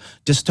close to a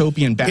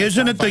dystopian bad.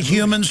 Isn't it the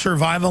human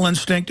survival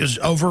instinct is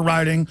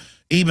overriding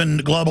even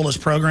globalist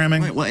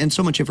programming? Right. Well, and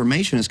so much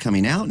information is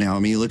coming out now. I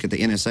mean, you look at the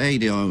NSA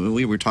deal.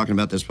 We were talking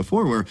about this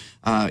before where,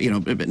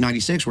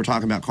 96, we're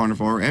talking about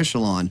carnivore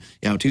echelon.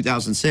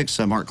 2006,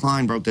 Mark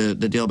Klein broke the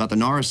deal about the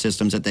NARA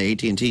systems at the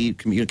AT&T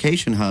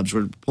communication hubs.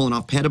 We're pulling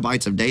off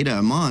petabytes of data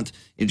a month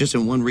just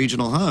in one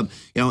regional hub.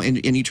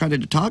 And you try to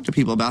talk to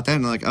people about that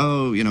and they're like,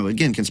 oh,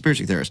 again,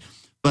 conspiracy theorists.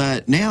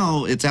 But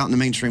now it's out in the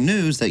mainstream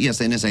news that, yes,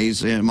 the NSA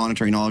is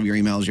monitoring all of your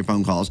emails, your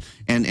phone calls,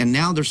 and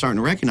now they're starting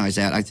to recognize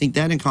that. I think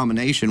that in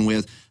combination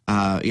with,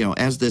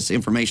 as this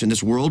information,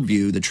 this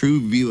worldview, the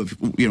true view of,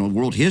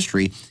 world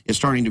history is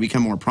starting to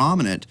become more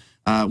prominent,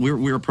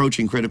 we're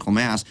approaching critical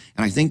mass,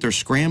 and I think they're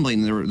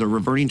scrambling. They're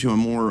reverting to a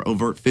more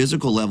overt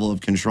physical level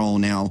of control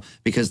now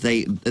because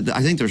I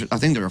think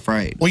they're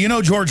afraid.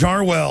 Well, George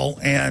Orwell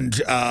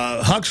and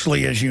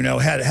Huxley, as you know,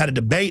 had a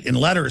debate in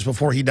letters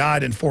before he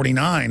died in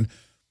 '49.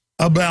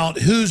 About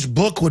whose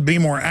book would be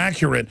more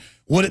accurate.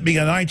 Would it be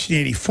a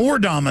 1984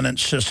 dominant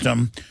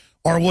system,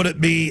 or would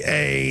it be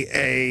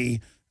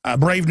a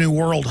Brave New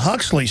World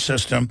Huxley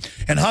system?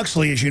 And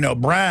Huxley, as you know,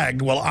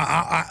 bragged, well,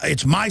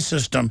 it's my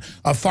system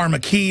of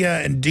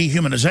pharmakia and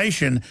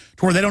dehumanization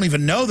to where they don't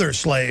even know they're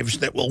slaves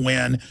that will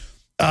win.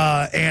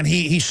 And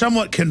he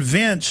somewhat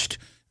convinced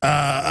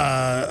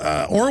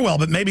Orwell,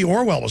 but maybe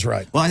Orwell was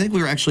right. Well, I think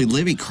we were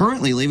actually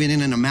currently living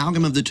in an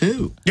amalgam of the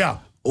two. Yeah.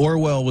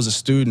 Orwell was a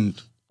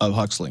student of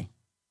Huxley,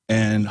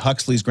 and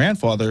Huxley's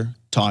grandfather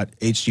taught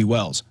H.G.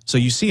 Wells. So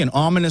you see an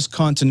ominous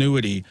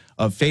continuity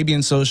of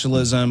Fabian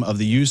socialism, of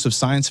the use of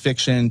science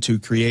fiction to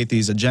create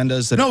these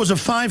agendas. No, it was a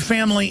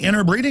 5-family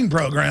interbreeding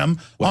program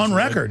on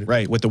record.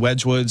 Right, with the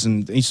Wedgwoods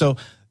and so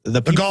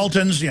the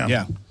Galtons, yeah.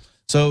 Yeah.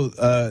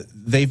 So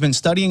they've been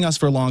studying us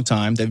for a long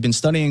time. They've been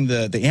studying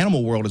the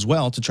animal world as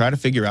well to try to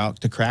figure out,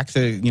 to crack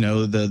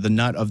the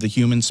nut of the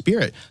human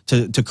spirit,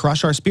 to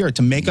crush our spirit,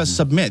 to make us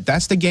submit.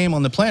 That's the game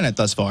on the planet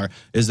thus far,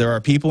 is there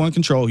are people in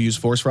control who use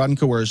force, fraud, and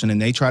coercion,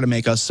 and they try to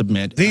make us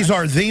submit. These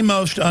are the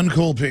most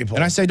uncool people.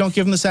 And I say don't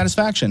give them the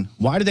satisfaction.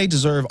 Why do they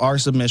deserve our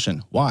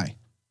submission? Why?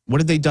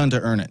 What have they done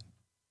to earn it?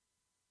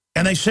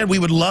 And they said we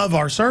would love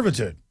our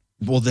servitude.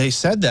 Well, they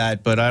said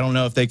that, but I don't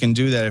know if they can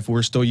do that if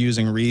we're still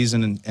using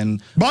reason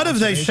and But if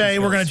they say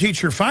we're going to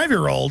teach your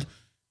 5-year-old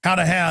how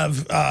to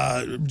have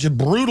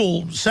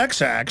brutal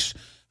sex acts,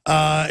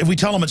 if we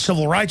tell them it's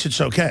civil rights,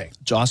 it's okay.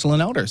 Jocelyn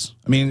elders.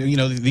 I mean,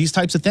 these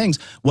types of things.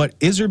 What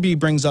Iserby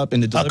brings up in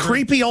the a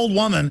creepy old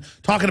woman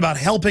talking about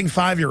helping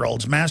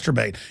 5-year-olds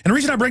masturbate. And the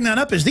reason I bring that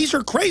up is these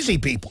are crazy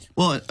people.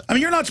 Well, I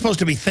mean, you're not supposed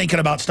to be thinking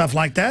about stuff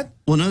like that.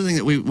 Well, another thing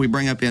that we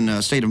bring up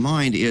in State of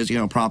Mind is,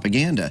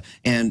 propaganda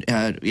and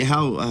how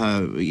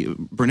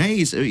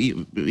Bernays,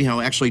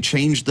 actually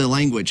changed the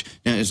language.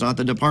 It's not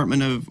the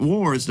Department of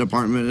War, it's the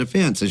Department of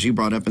Defense, as you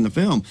brought up in the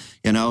film.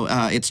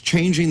 It's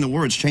changing the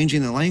words,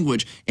 changing the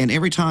language, and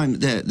every time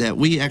that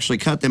we actually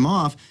cut them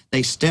off,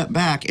 they step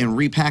back and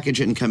repackage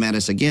it and come at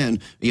us again,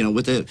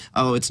 with the,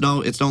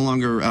 it's no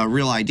longer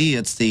real ID,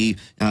 it's the,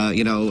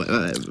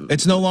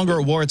 it's no longer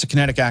a war, it's a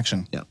kinetic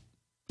action. Yeah.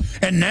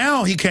 And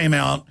now he came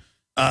out,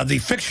 the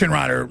fiction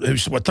writer,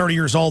 who's, 30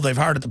 years old, they've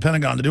hired at the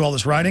Pentagon to do all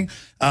this writing,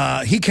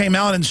 he came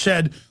out and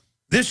said,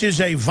 this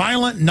is a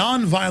violent,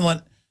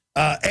 non-violent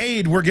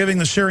aid we're giving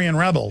the Syrian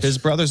rebels. His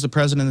brother's the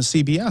president of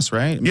CBS,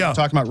 right? Yeah. We're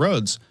talking about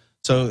Rhodes.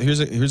 So here's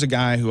a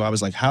guy who I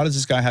was like, how does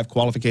this guy have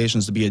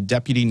qualifications to be a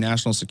deputy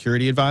national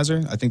security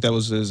advisor? I think that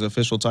was his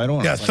official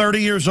title. Yeah,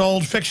 30 years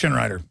old, fiction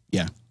writer.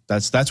 Yeah,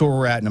 that's where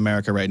we're at in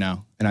America right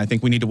now. And I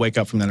think we need to wake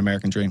up from that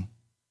American dream.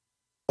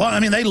 Well, I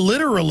mean, they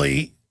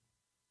literally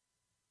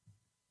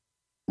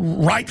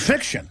write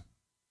fiction.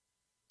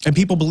 And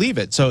people believe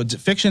it. So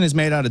fiction is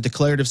made out of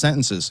declarative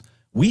sentences.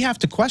 We have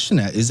to question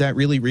that. Is that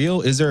really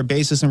real? Is there a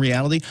basis in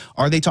reality?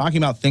 Are they talking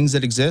about things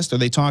that exist? Are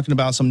they talking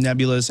about some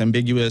nebulous,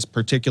 ambiguous,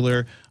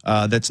 particular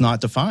that's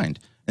not defined?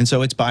 And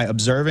so it's by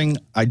observing,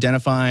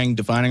 identifying,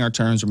 defining our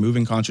terms,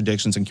 removing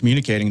contradictions, and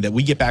communicating that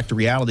we get back to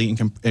reality and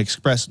can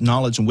express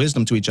knowledge and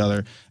wisdom to each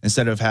other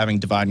instead of having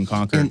divide and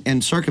conquer.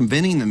 And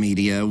circumventing the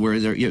media, where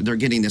they're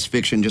getting this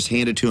fiction just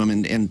handed to them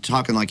and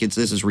talking like this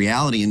is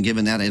reality and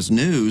giving that as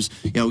news,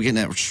 getting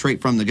that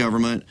straight from the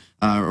government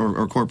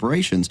or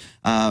corporations.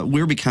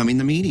 We're becoming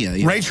the media.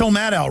 Rachel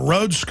Maddow,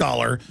 Rhodes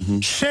Scholar,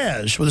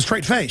 says with a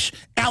straight face,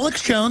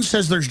 Alex Jones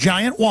says there's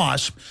giant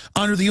wasp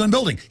under the UN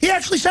building. He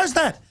actually says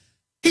that.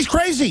 He's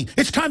crazy.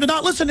 It's time to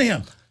not listen to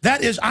him.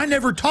 That is, I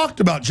never talked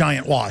about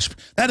giant wasp.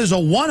 That is a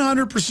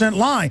 100%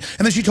 lie.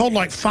 And then she told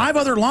like 5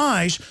 other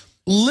lies,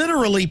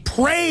 literally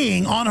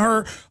preying on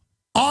her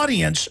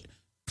audience.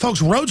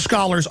 Folks, Rhodes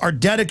Scholars are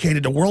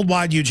dedicated to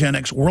worldwide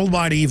eugenics,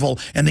 worldwide evil,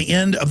 and the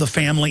end of the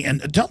family.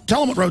 And tell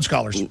them what Rhodes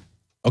Scholars.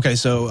 Okay,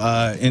 so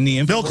in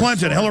the Bill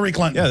Clinton, Hillary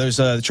Clinton. Yeah, there's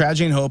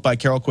Tragedy and Hope by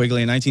Carol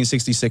Quigley, a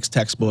 1966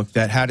 textbook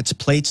that had its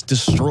plates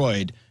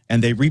destroyed.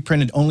 And they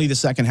reprinted only the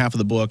second half of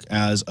the book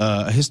as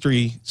a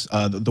history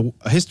of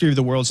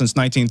the world since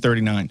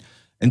 1939.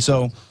 And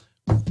so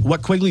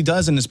what Quigley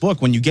does in this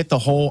book, when you get the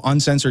whole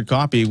uncensored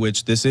copy,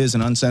 which this is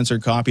an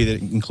uncensored copy that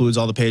includes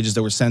all the pages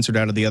that were censored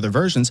out of the other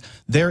versions,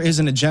 there is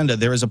an agenda,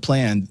 there is a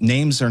plan,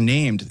 names are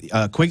named.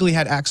 Quigley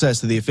had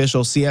access to the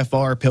official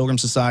CFR, Pilgrim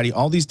Society,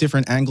 all these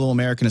different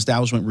Anglo-American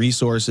establishment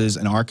resources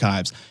and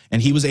archives, and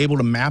he was able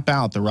to map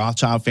out the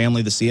Rothschild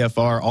family, the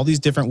CFR, all these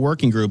different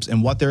working groups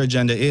and what their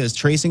agenda is,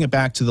 tracing it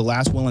back to the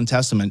last will and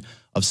testament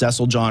of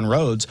Cecil John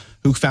Rhodes,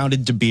 who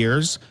founded De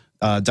Beers,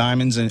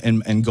 diamonds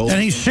and gold.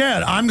 And he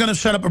said, I'm going to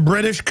set up a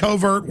British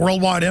covert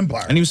worldwide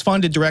empire. And he was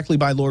funded directly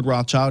by Lord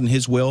Rothschild in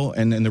his will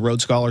and in the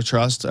Rhodes Scholar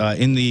Trust.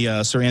 In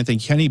the Sir Anthony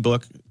Kenny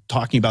book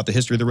talking about the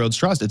history of the Rhodes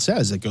Trust, it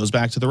says it goes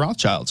back to the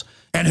Rothschilds.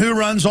 And who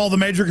runs all the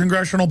major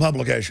congressional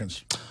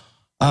publications?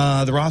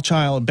 The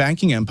Rothschild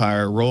banking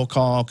empire, Roll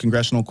Call,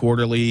 Congressional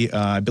Quarterly,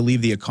 I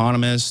believe The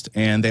Economist,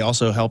 and they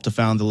also helped to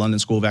found the London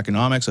School of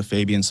Economics, a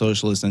Fabian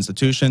socialist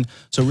institution.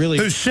 So really,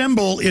 whose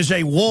symbol is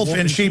a wolf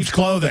in sheep's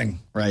clothing.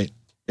 Right.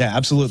 Yeah,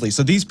 absolutely.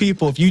 So these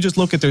people, if you just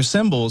look at their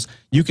symbols,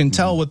 you can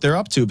tell what they're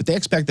up to, but they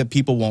expect that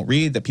people won't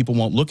read, that people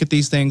won't look at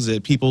these things,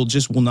 that people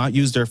just will not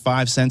use their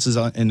 5 senses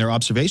and their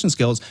observation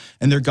skills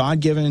and their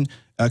God-given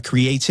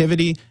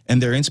creativity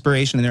and their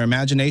inspiration and their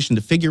imagination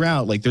to figure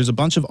out, like, there's a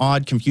bunch of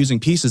odd, confusing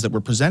pieces that we're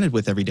presented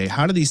with every day.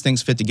 How do these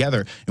things fit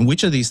together? And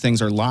which of these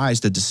things are lies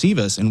to deceive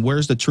us? And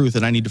where's the truth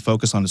that I need to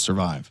focus on to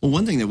survive? Well,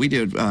 one thing that we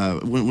did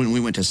when we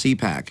went to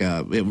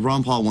CPAC,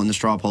 Ron Paul won the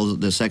straw poll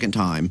the second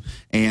time,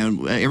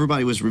 and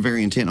everybody was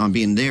very intent on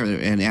being there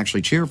and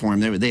actually cheer for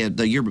him. They had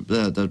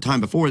the time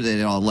before they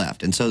had all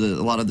left, and so a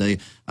lot of the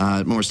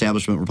more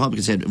establishment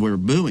Republicans were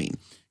booing.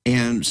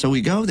 And so we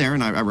go there,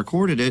 and I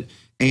recorded it.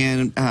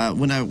 And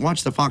when I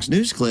watched the Fox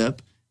News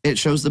clip, it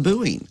shows the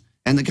booing.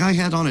 And the guy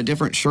had on a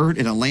different shirt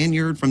and a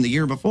lanyard from the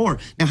year before.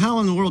 Now, how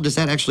in the world does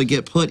that actually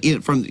get put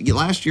in from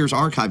last year's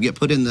archive, get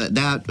put in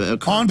that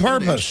on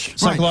purpose. Right.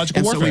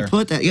 Psychological warfare. So we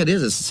put that, yeah, it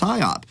is, it's a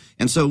psyop.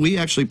 And so we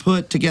actually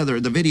put together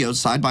the videos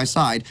side by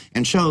side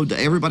and showed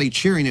everybody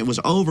cheering. It was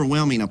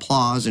overwhelming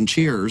applause and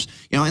cheers.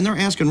 And they're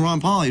asking Ron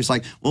Paul, he was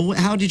like, well,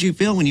 how did you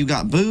feel when you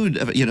got booed,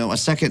 a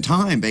second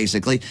time,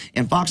 basically?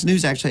 And Fox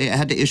News actually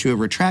had to issue a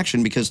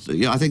retraction because,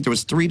 I think there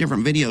was 3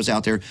 different videos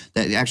out there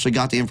that actually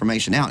got the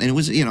information out. And it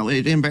was,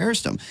 it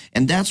embarrassed them.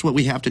 And that's what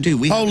we have to do.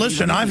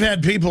 Listen, I've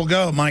had people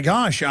go, my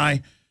gosh,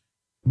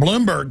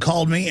 Bloomberg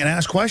called me and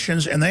asked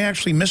questions, and they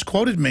actually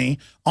misquoted me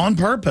on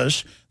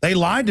purpose. They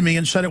lied to me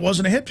and said it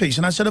wasn't a hit piece.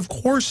 And I said, of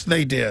course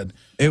they did.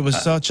 It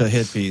was such a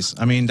hit piece.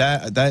 I mean,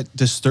 that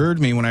disturbed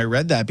me when I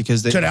read that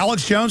because they said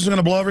Alex Jones is going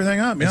to blow everything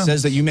up. It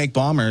says that you make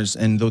bombers,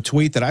 and the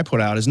tweet that I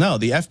put out is no.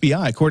 The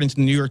FBI, according to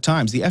the New York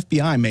Times, the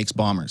FBI makes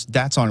bombers.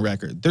 That's on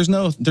record. There's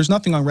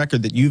nothing on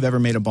record that you've ever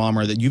made a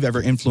bomber, that you've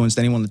ever influenced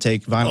anyone to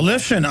take violence. Well,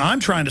 listen, I'm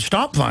trying to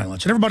stop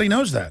violence, and everybody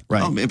knows that.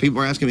 Right. And people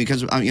were asking me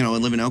because I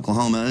live in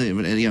Oklahoma,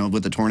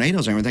 with the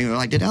tornadoes and everything. They're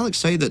like, did Alex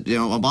say that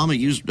Obama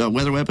used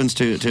weather weapons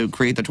to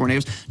create the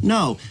tornadoes?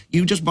 No,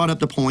 you just brought up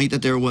the point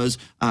that there was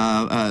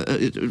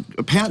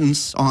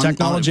patents on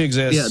technology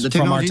exists. Yeah, the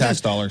technology from our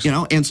tax dollars.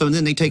 And so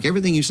then they take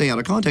everything you say out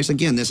of context.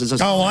 Again, this is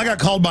I got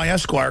called by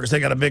Esquire because they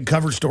got a big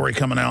cover story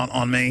coming out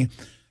on me.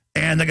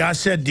 And the guy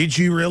said, did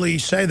you really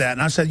say that?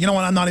 And I said, you know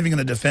what, I'm not even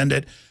going to defend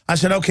it. I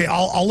said, okay,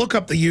 I'll look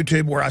up the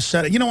YouTube where I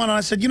said it. You know what? And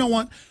I said, you know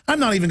what? I'm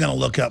not even going to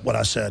look up what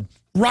I said.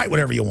 Write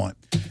whatever you want.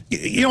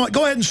 You know what?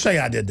 Go ahead and say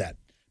I did that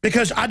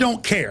because I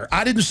don't care.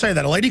 I didn't say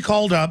that. A lady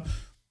called up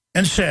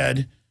and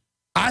said,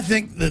 I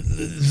think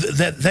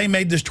that they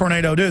made this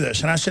tornado do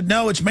this. And I said,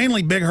 no, it's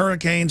mainly big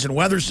hurricanes and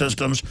weather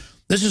systems.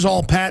 This is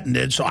all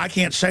patented, so I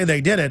can't say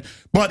they did it.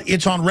 But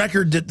it's on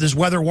record that this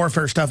weather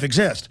warfare stuff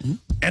exists.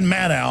 and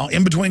Maddow,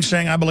 in between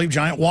saying, I believe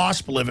giant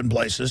wasps live in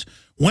places,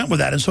 went with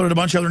that, and so did a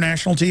bunch of other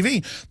national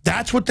TV.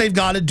 That's what they've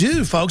got to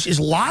do, folks, is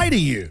lie to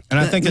you. And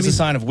I think it's a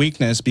sign of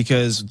weakness,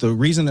 because the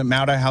reason that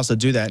Maddow has to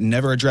do that and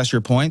never address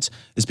your points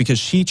is because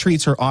she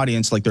treats her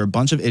audience like they're a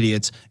bunch of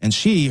idiots, and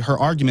her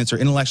arguments are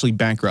intellectually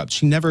bankrupt.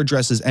 She never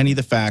addresses any of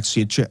the facts.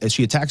 She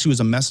attacks you as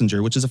a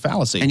messenger, which is a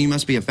fallacy. And you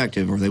must be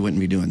effective or they wouldn't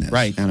be doing this.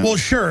 Right. Well,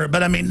 sure,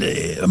 but I mean,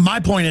 my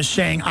point is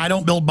saying I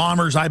don't build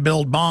bombers, I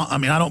build I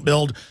don't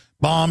build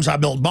bombs, I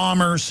build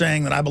bombers,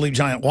 saying that I believe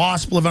giant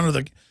wasps live under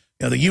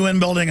the UN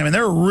building. I mean,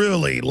 they're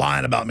really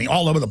lying about me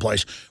all over the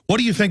place. What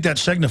do you think that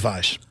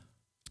signifies?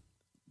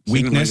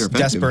 Weakness,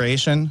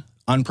 desperation,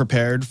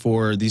 unprepared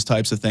for these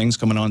types of things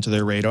coming onto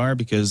their radar,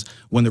 because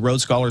when the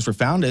Rhodes Scholars were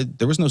founded,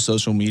 there was no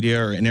social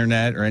media or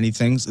internet or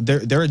anything.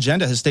 Their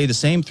agenda has stayed the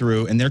same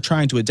through, and they're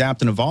trying to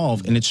adapt and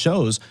evolve, and it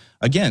shows,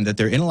 again, that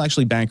they're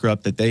intellectually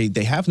bankrupt, that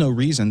they have no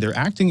reason, they're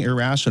acting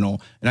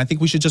irrational, and I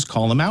think we should just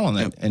call them out on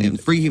that. And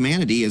free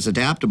humanity is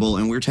adaptable,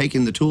 and we're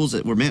taking the tools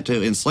that were meant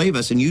to enslave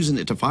us and using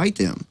it to fight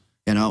them.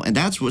 You know, and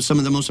that's what some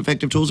of the most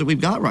effective tools that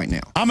we've got right now.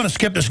 I'm going to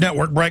skip this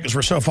network break because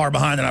we're so far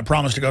behind, and I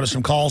promised to go to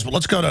some calls. But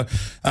let's go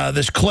to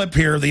this clip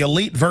here, The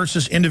Elite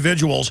versus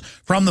Individuals,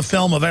 from the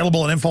film,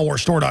 available at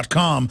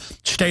InfoWarsStore.com.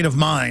 State of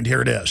Mind.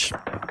 Here it is.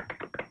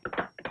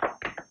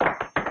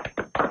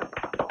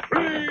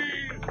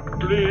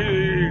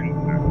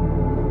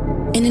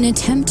 In an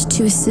attempt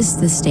to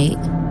assist the state,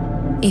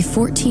 a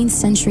 14th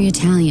century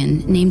Italian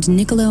named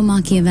Niccolo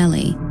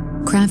Machiavelli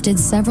crafted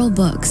several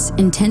books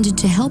intended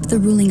to help the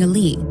ruling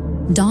elite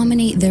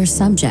dominate their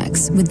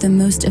subjects with the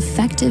most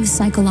effective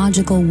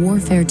psychological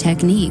warfare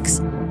techniques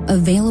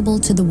available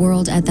to the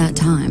world at that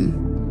time.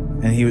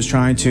 And he was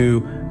trying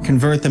to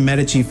convert the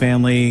Medici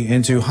family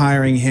into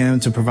hiring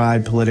him to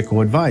provide political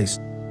advice.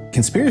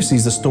 Conspiracy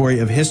is the story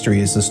of history.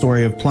 It's the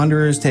story of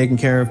plunderers taking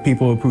care of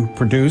people who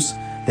produce.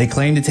 They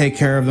claim to take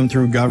care of them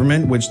through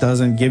government, which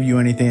doesn't give you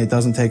anything, it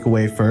doesn't take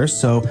away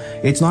first. So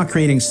it's not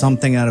creating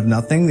something out of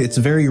nothing. It's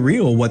very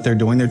real what they're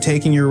doing. They're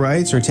taking your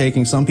rights or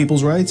taking some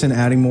people's rights and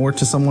adding more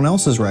to someone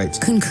else's rights.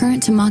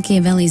 Concurrent to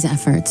Machiavelli's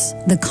efforts,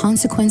 the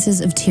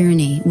consequences of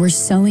tyranny were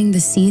sowing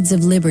the seeds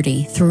of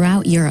liberty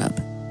throughout Europe,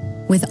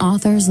 with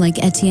authors like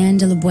Etienne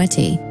de la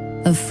Boétie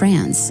of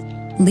France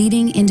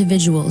leading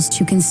individuals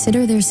to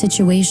consider their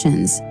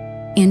situations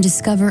and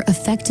discover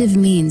effective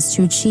means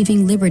to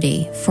achieving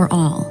liberty for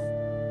all.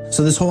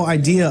 So this whole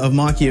idea of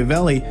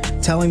Machiavelli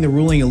telling the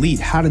ruling elite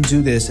how to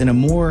do this in a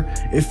more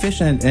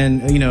efficient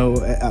and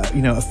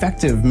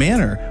effective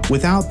manner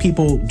without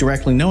people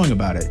directly knowing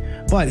about it.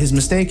 But his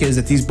mistake is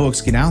that these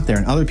books get out there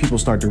and other people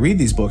start to read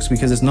these books,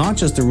 because it's not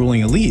just the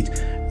ruling elite.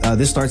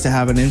 This starts to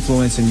have an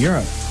influence in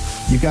Europe.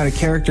 You've got a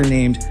character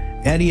named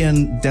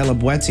Etienne de la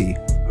Boétie,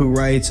 who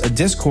writes a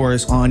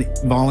discourse on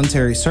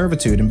voluntary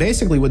servitude. And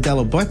basically what de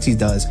la Boétie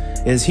does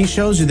is he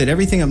shows you that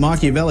everything that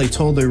Machiavelli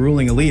told the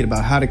ruling elite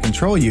about how to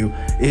control you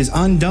is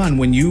undone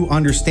when you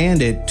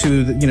understand it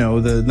to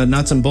the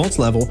nuts and bolts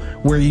level,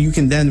 where you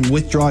can then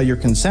withdraw your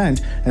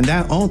consent, and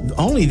that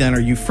only then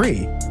are you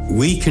free.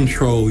 We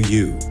control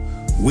you.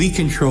 We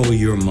control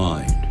your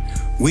mind.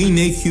 We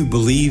make you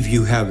believe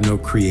you have no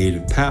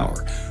creative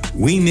power.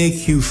 We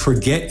make you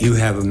forget you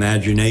have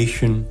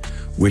imagination,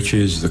 which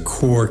is the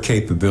core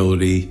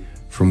capability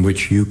from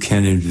which you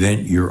can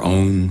invent your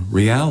own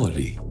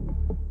reality.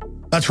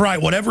 That's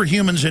right. Whatever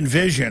humans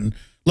envision,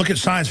 look at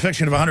science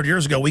fiction of 100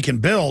 years ago, we can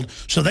build.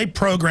 So they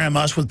program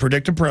us with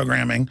predictive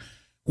programming,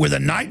 with a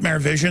nightmare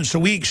vision, so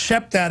we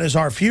accept that as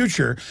our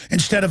future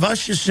instead of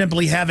us just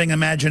simply having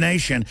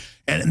imagination.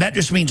 And that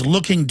just means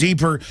looking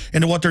deeper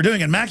into what they're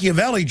doing. And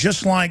Machiavelli,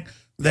 just like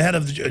the head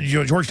of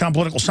Georgetown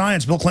Political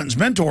Science, Bill Clinton's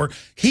mentor,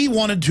 he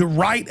wanted to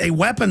write a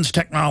weapons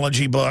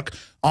technology book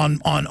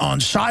on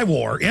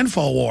Psy-War,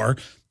 Info-War.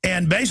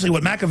 And basically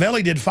what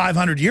Machiavelli did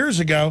 500 years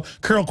ago,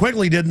 Carroll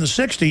Quigley did in the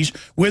 60s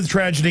with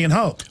Tragedy and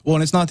Hope. Well,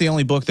 and it's not the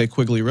only book that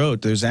Quigley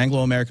wrote. There's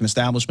Anglo-American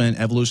Establishment,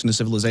 Evolution of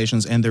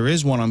Civilizations, and there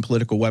is one on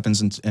political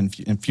weapons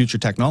and future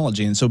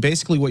technology. And so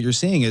basically what you're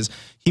seeing is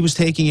he was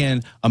taking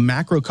in a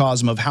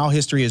macrocosm of how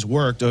history has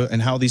worked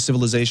and how these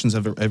civilizations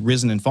have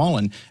risen and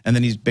fallen. And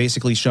then he's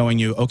basically showing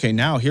you, okay,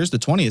 now here's the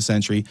 20th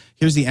century.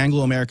 Here's the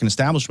Anglo-American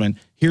Establishment.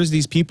 Here's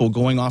these people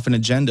going off an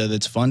agenda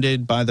that's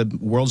funded by the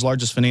world's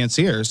largest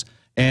financiers.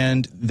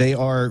 And they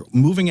are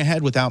moving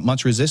ahead without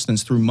much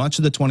resistance through much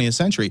of the 20th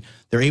century.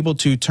 They're able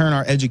to turn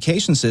our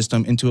education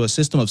system into a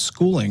system of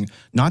schooling,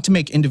 not to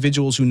make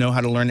individuals who know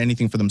how to learn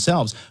anything for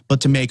themselves, but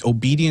to make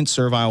obedient,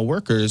 servile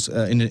workers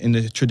in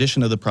the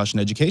tradition of the Prussian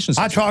education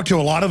system. I talk to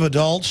a lot of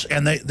adults,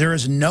 and there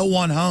is no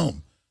one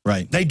home.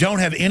 Right. They don't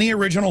have any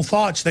original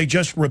thoughts. They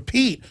just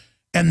repeat,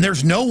 and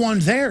there's no one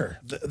there.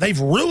 They've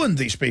ruined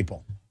these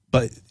people.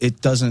 But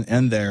it doesn't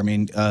end there. I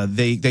mean,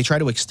 they try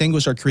to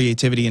extinguish our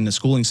creativity in the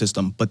schooling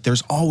system, but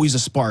there's always a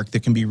spark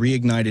that can be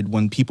reignited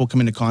when people come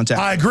into contact.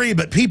 I agree,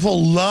 but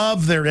people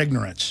love their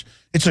ignorance.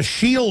 It's a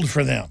shield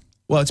for them.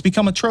 Well, it's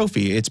become a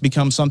trophy. It's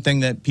become something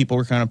that people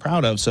were kind of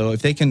proud of. So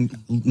if they can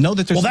know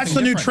that there's that's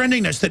the new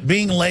trendiness, that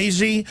being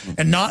lazy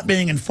and not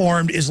being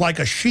informed is like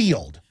a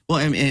shield. Well,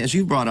 and as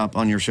you brought up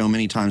on your show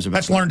many times about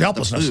that's learned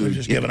helplessness. Food, We've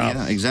just given up.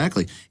 Yeah,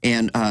 exactly.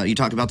 And you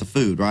talk about the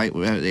food, right?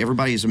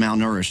 Everybody's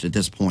malnourished at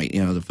this point.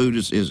 You know, the food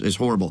is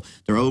horrible.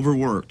 They're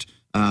overworked.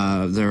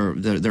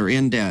 They're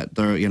in debt.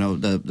 They're, you know,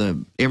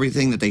 the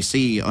everything that they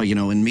see, you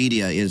know, in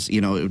media is, you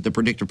know, the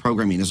predictive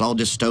programming is all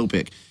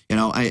dystopic. You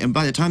know, and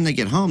by the time they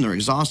get home, they're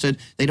exhausted.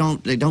 They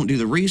don't do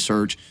the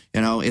research.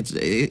 You know, it's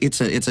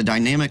a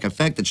dynamic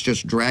effect that's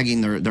just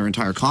dragging their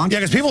entire conscience. Yeah,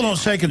 because people don't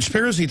say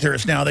conspiracy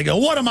theorists now. They go,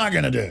 "What am I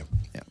going to do?"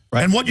 Yeah.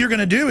 Right. And what you're going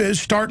to do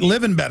is start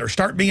living better,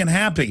 start being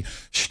happy,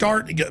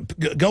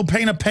 go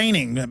paint a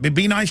painting,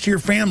 be nice to your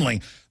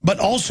family, but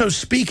also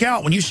speak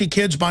out. When you see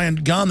kids buying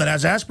gum that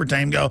has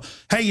aspartame, go,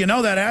 hey, you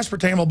know that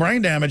aspartame will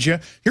brain damage you.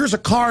 Here's a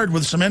card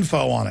with some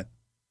info on it.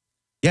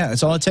 Yeah,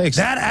 that's all it takes.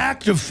 That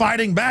act of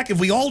fighting back, if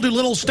we all do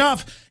little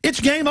stuff, it's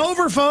game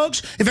over,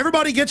 folks. If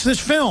everybody gets this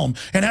film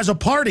and has a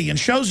party and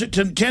shows it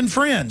to 10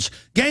 friends,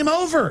 game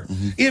over.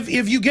 Mm-hmm.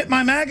 If you get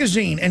my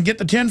magazine and get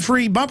the 10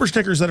 free bumper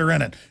stickers that are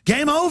in it,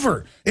 game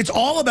over. It's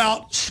all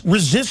about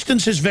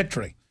resistance is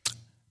victory.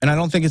 And I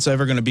don't think it's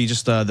ever going to be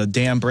just the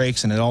dam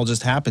breaks and it all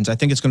just happens. I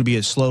think it's going to be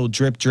a slow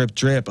drip, drip,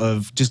 drip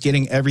of just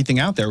getting everything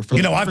out there.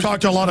 You know, I've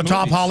talked to a lot of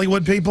top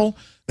Hollywood people.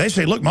 They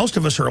say, look, most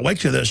of us are awake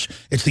to this.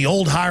 It's the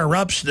old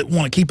higher-ups that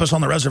want to keep us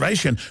on the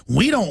reservation.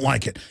 We don't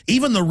like it.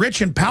 Even the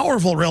rich and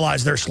powerful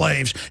realize they're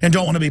slaves and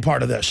don't want to be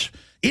part of this.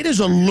 It is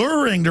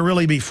alluring to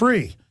really be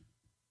free.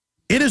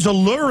 It is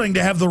alluring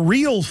to have the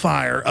real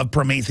fire of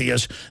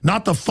Prometheus,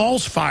 not the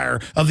false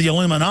fire of the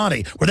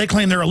Illuminati, where they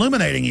claim they're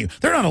illuminating you.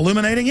 They're not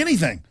illuminating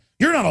anything.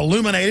 You're not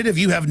illuminated if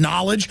you have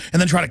knowledge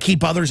and then try to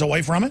keep others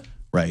away from it.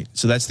 Right.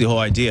 So that's the whole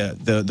idea.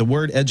 The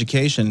word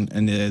education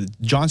in the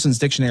Johnson's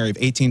Dictionary of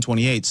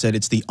 1828 said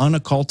it's the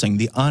unocculting,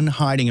 the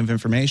unhiding of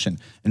information.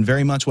 And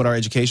very much what our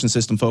education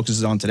system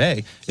focuses on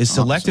today is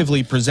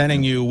selectively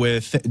presenting you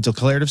with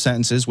declarative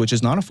sentences, which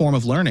is not a form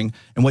of learning.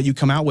 And what you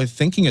come out with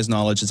thinking as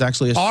knowledge is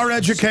actually our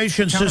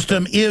education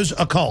system is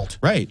occult.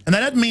 Right. And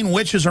that doesn't mean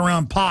witches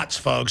around pots,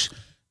 folks.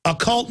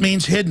 Occult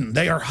means hidden.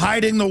 They are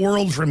hiding the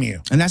world from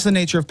you. And that's the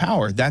nature of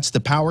power. That's the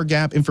power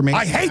gap, information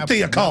I hate gap,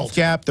 the occult.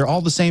 Gap. They're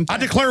all the same thing. I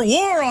declare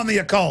war on the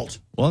occult.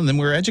 Well, and then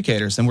we're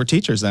educators. Then we're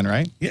teachers then,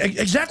 right? Yeah,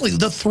 exactly.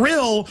 The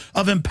thrill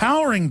of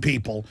empowering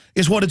people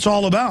is what it's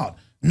all about.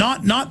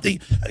 Not the,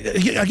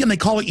 again, they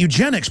call it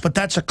eugenics, but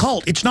that's a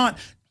cult. It's not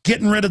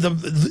getting rid of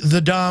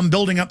the dumb,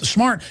 building up the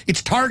smart.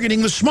 It's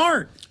targeting the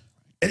smart.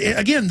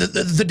 Again,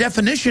 the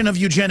definition of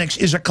eugenics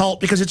is a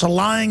cult because it's a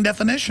lying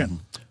definition.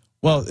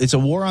 Well, it's a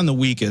war on the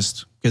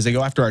weakest because they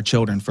go after our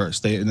children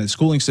first. And the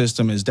schooling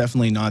system is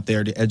definitely not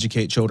there to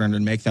educate children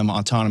and make them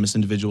autonomous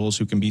individuals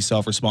who can be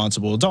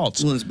self-responsible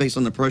adults. Well, it's based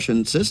on the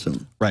Prussian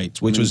system. Right,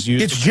 which was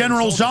used... It's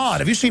General Zod.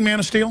 Have you seen Man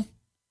of Steel?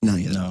 No,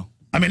 yes. No.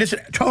 I mean, it's a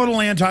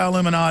total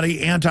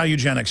anti-Illuminati,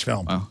 anti-eugenics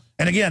film. Wow.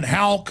 And again,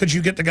 how could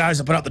you get the guys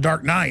that put out The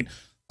Dark Knight?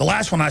 The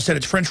last one I said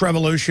it's French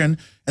Revolution.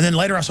 And then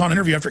later I saw an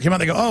interview after it came out.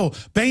 They go, oh,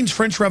 Bane's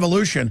French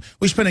Revolution.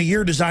 We spent a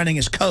year designing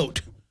his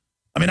coat.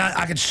 I mean,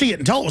 I could see it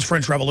and tell it was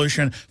French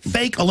Revolution,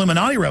 fake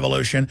Illuminati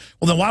revolution.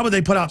 Well, then why would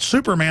they put out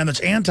Superman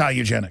that's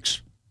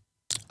anti-eugenics?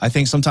 I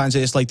think sometimes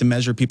they just like to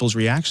measure people's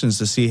reactions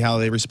to see how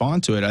they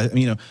respond to it.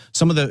 You know,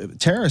 some of the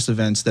terrorist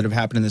events that have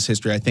happened in this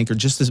history, I think, are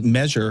just to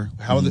measure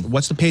how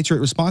what's the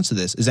Patriot response to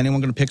this? Is anyone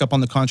going to pick up on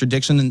the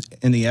contradiction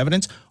in the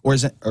evidence, or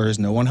is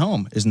no one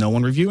home? Is no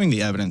one reviewing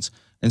the evidence?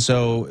 And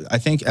so I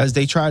think as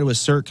they try to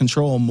assert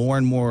control more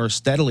and more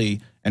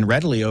steadily and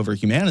readily over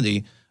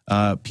humanity,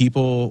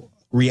 people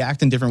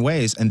react in different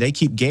ways, and they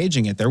keep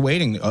gauging it. They're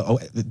waiting.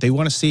 They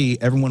want to see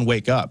everyone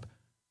wake up.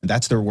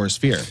 That's their worst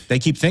fear. They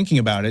keep thinking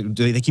about it.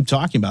 They keep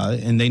talking about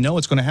it, and they know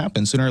it's going to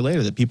happen sooner or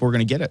later, that people are going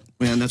to get it.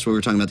 Yeah, and that's what we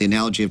were talking about, the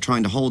analogy of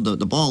trying to hold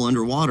the ball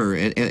underwater.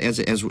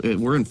 As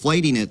we're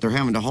inflating it, they're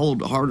having to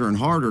hold harder and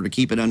harder to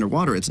keep it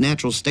underwater. Its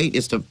natural state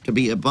is to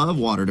be above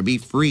water, to be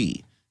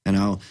free. You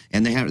know,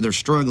 and they're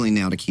struggling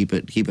now to keep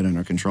it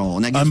under control.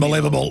 And that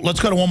unbelievable. Let's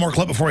go to one more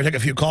clip before we take a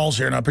few calls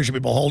here, and I appreciate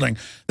people holding.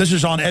 This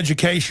is on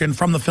education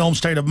from the film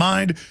State of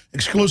Mind,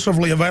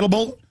 exclusively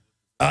available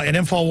at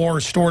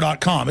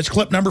InfoWarsStore.com. It's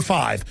clip number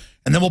 5,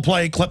 and then we'll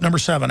play clip number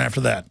 7 after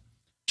that.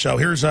 So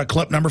here's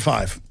clip number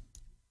 5,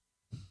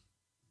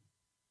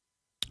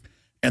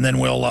 and then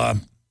we'll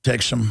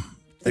take some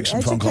phone calls.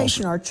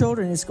 Education our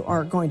children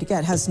are going to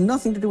get has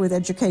nothing to do with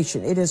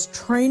education. It is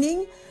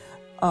training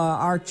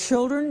our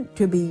children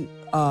to be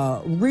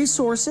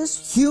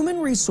resources, human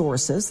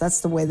resources,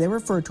 that's the way they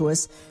refer to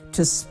us,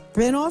 to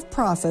spin off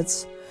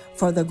profits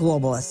for the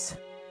globalists.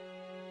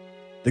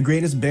 The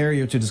greatest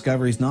barrier to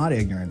discovery is not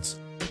ignorance.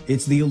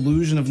 It's the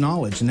illusion of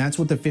knowledge, and that's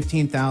what the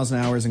 15,000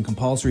 hours in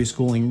compulsory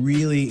schooling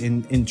really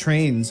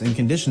entrains and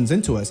conditions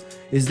into us,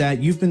 is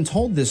that you've been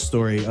told this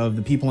story of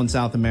the people in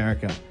South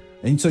America.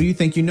 And so you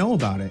think you know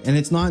about it. And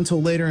it's not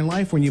until later in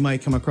life when you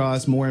might come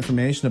across more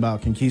information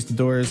about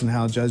conquistadors and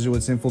how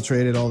Jesuits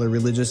infiltrated all the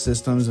religious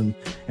systems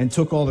and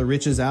took all the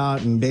riches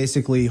out and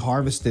basically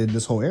harvested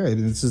this whole area.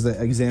 This is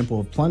the example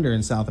of plunder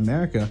in South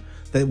America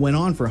that went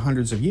on for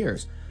hundreds of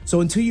years.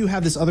 So until you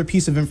have this other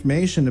piece of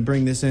information to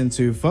bring this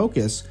into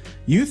focus,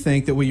 you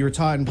think that what you were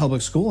taught in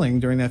public schooling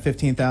during that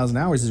 15,000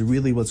 hours is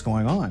really what's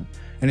going on.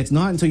 And it's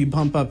not until you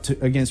bump up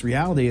against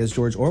reality, as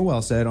George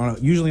Orwell said,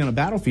 usually on a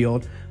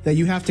battlefield, that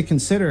you have to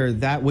consider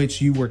that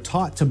which you were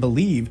taught to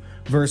believe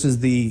versus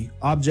the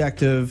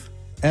objective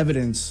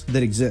evidence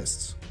that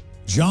exists.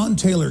 John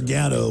Taylor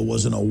Gatto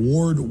was an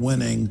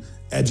award-winning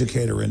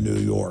educator in New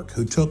York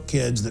who took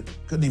kids that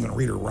couldn't even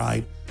read or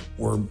write,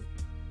 were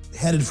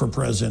headed for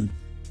prison,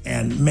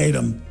 and made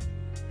them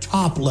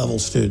top-level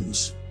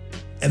students.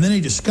 And then he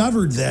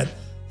discovered that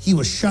he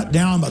was shut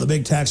down by the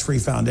big tax-free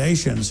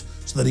foundations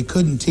so that he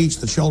couldn't teach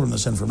the children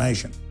this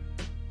information.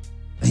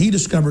 And he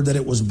discovered that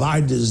it was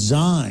by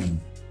design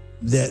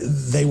that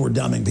they were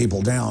dumbing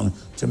people down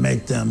to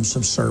make them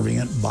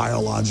subservient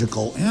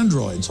biological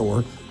androids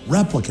or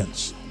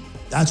replicants.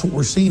 That's what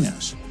we're seen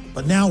as.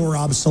 But now we're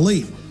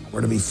obsolete.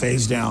 We're to be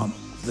phased down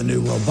the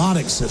new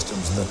robotic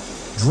systems, the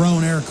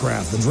drone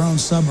aircraft, the drone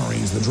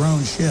submarines, the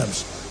drone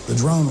ships, the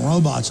drone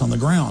robots on the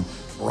ground.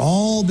 We're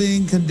all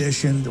being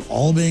conditioned,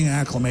 all being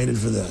acclimated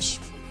for this.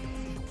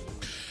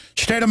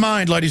 State of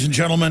mind, ladies and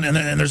gentlemen,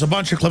 and there's a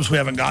bunch of clips we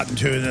haven't gotten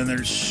to, and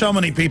there's so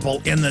many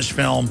people in this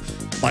film,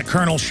 like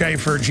Colonel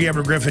Schaefer, G.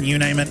 Edward Griffin, you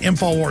name it,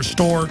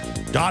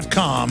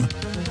 InfoWarsStore.com.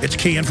 It's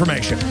key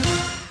information.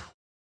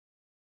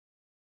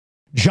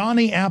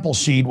 Johnny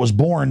Appleseed was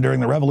born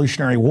during the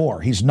Revolutionary War.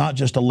 He's not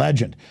just a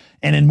legend.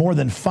 And in more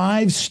than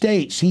 5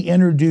 states, he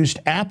introduced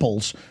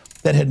apples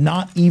that had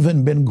not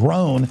even been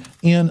grown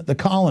in the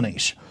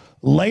colonies.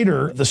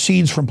 Later, the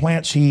seeds from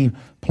plants he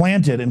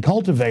planted and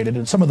cultivated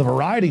and some of the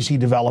varieties he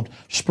developed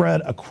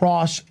spread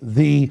across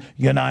the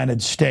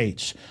United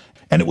States.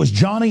 And it was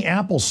Johnny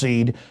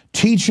Appleseed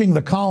teaching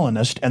the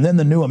colonists and then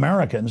the new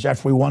Americans,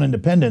 after we won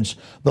independence,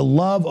 the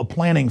love of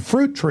planting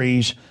fruit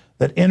trees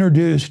that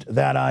introduced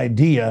that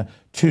idea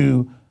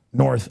to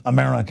North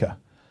America.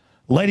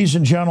 Ladies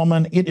and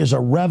gentlemen, it is a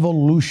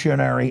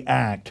revolutionary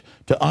act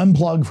to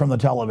unplug from the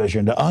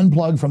television, to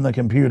unplug from the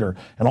computer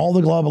and all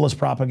the globalist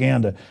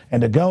propaganda,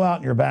 and to go out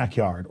in your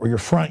backyard or your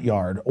front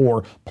yard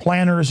or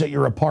planters at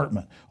your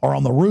apartment or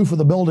on the roof of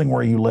the building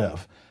where you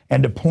live,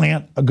 and to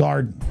plant a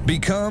garden.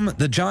 Become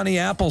the Johnny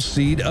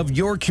Appleseed of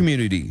your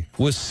community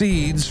with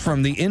seeds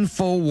from the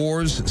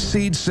InfoWars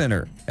Seed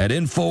Center at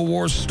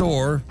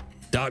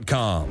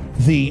InfoWarsStore.com.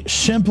 The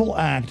simple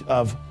act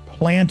of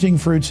planting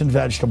fruits and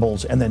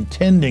vegetables and then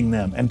tending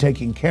them and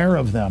taking care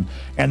of them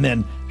and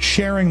then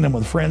sharing them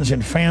with friends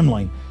and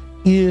family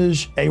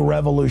is a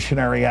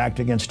revolutionary act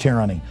against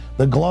tyranny.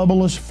 The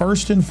globalists,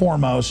 first and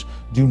foremost,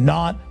 do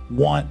not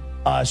want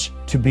us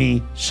to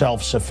be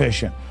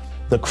self-sufficient.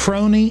 The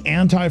crony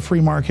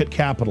anti-free market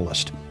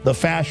capitalist, the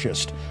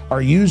fascist,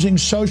 are using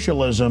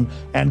socialism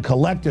and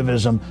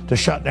collectivism to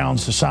shut down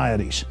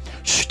societies.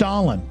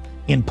 Stalin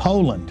in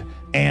Poland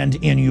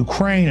and in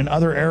Ukraine and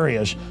other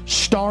areas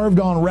starved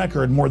on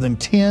record more than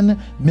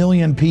 10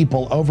 million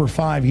people over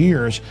 5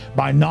 years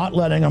by not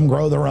letting them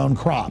grow their own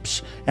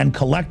crops and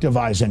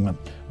collectivizing them.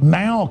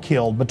 Mao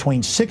killed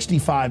between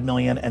 65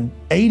 million and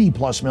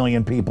 80+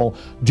 million people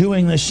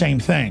doing this same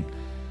thing.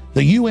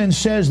 The UN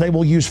says they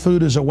will use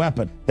food as a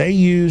weapon. They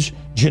use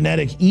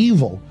genetic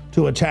evil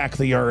to attack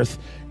the earth,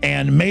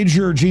 and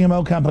major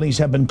GMO companies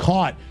have been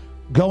caught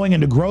going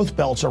into growth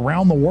belts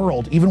around the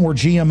world, even where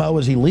GMO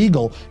is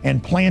illegal,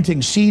 and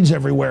planting seeds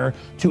everywhere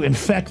to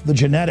infect the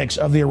genetics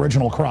of the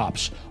original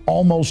crops.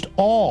 Almost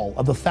all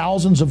of the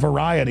thousands of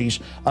varieties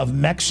of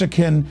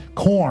Mexican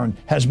corn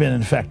has been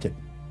infected.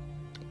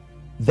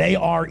 They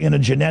are in a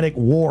genetic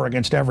war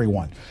against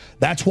everyone.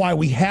 That's why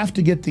we have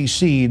to get these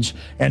seeds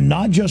and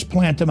not just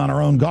plant them on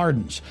our own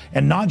gardens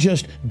and not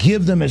just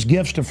give them as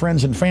gifts to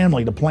friends and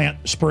family to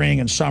plant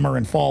spring and summer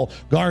and fall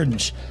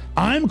gardens.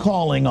 I'm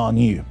calling on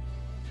you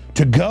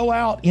to go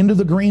out into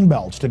the green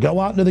belts, to go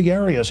out into the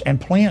areas and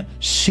plant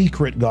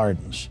secret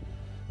gardens.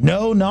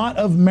 No, not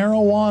of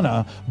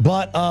marijuana,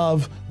 but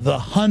of the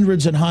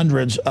hundreds and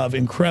hundreds of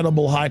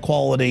incredible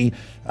high-quality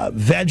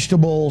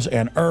vegetables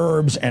and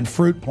herbs and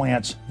fruit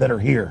plants that are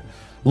here.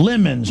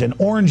 Lemons and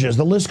oranges,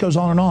 the list goes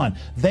on and on.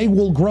 They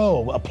will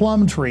grow,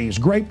 plum trees,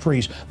 grape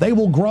trees, they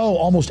will grow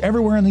almost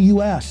everywhere in the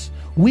U.S.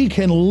 We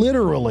can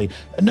literally,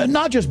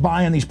 not just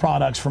buying these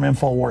products from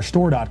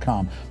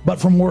InfoWarsStore.com, but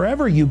from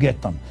wherever you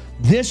get them.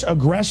 This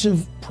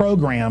aggressive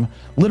program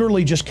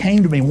literally just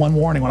came to me one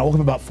morning when I woke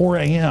up about 4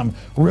 a.m.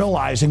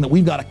 realizing that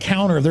we've got to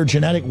counter their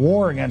genetic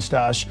war against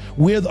us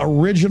with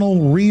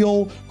original,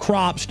 real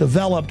crops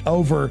developed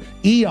over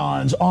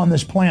eons on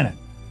this planet.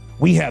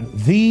 We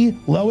have the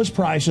lowest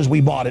prices.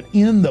 We bought it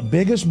in the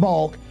biggest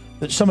bulk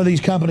that some of these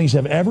companies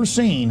have ever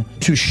seen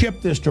to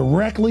ship this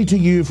directly to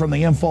you from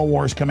the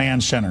InfoWars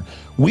Command Center.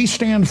 We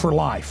stand for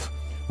life.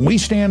 We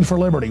stand for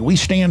liberty. We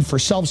stand for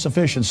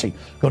self-sufficiency.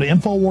 Go to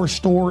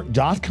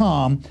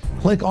InfoWarsStore.com,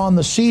 click on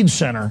the Seed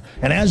Center,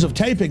 and as of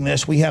taping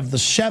this, we have the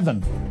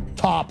 7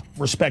 top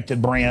respected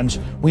brands.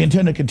 We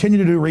intend to continue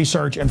to do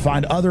research and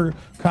find other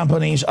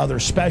companies, other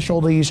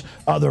specialties,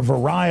 other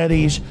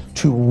varieties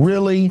to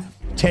really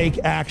take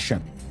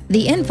action.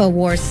 The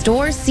InfoWars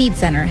Store Seed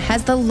Center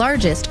has the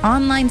largest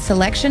online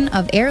selection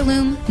of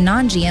heirloom,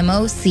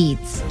 non-GMO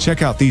seeds.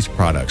 Check out these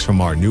products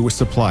from our newest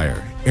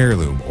supplier,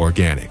 Heirloom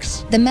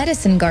Organics. The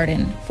Medicine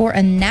Garden for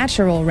a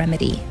natural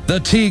remedy.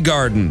 The Tea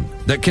Garden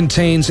that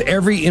contains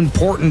every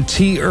important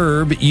tea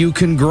herb you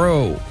can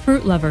grow.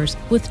 Fruit Lovers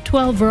with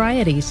 12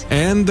 varieties.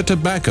 And the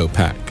Tobacco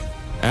Pack,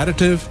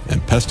 additive and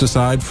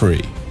pesticide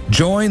free.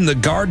 Join the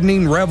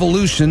gardening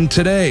revolution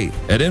today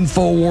at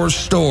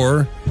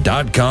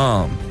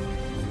InfoWarsStore.com.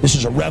 This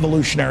is a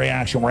revolutionary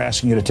action we're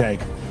asking you to take.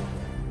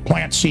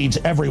 Plant seeds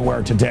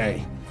everywhere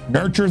today.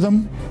 Nurture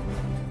them,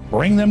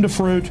 bring them to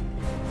fruit,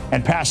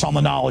 and pass on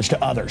the knowledge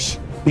to others.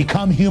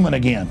 Become human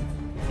again.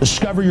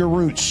 Discover your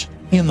roots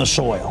in the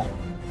soil.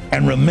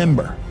 And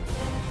remember,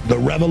 the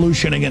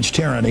revolution against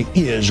tyranny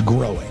is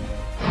growing.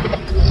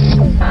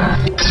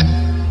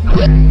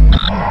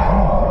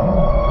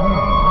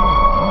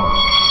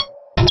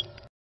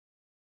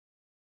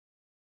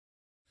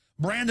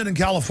 Brandon in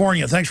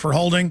California, thanks for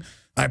holding.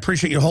 I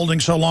appreciate you holding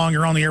so long.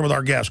 You're on the air with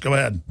our guest. Go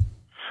ahead.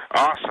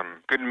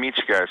 Awesome. Good to meet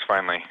you guys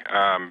finally.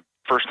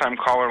 First-time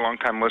caller,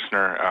 long-time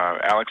listener.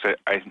 Alex,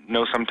 I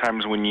know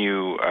sometimes when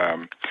you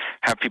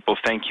have people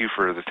thank you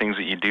for the things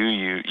that you do,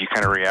 you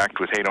kind of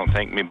react with, hey, don't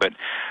thank me. But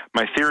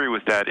my theory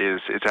with that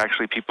is it's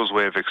actually people's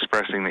way of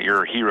expressing that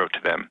you're a hero to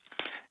them.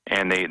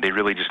 And they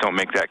really just don't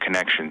make that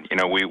connection. You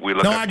know, we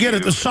look. No, I get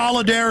it. The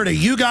solidarity.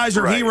 You guys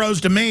are heroes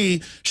to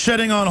me,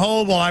 sitting on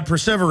hold while I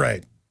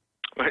perseverate.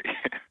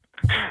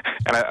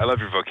 And I love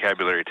your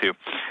vocabulary, too.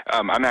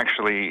 I'm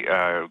actually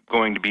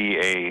going to be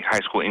a high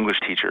school English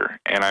teacher,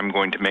 and I'm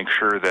going to make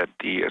sure that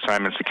the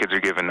assignments the kids are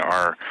given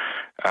are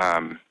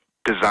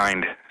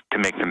designed to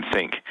make them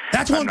think.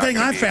 That's one thing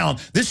I found.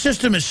 This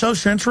system is so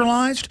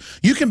centralized,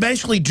 you can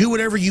basically do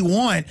whatever you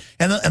want,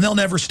 and they'll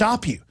never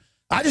stop you.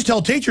 I just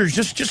tell teachers,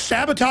 just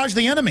sabotage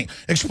the enemy.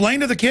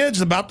 Explain to the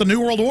kids about the New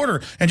World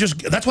Order, and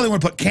that's why they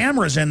want to put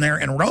cameras in there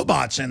and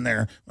robots in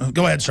there.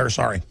 Go ahead, sir.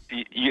 Sorry.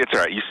 It's all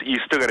right. You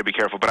still got to be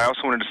careful. But I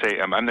also wanted to say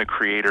I'm the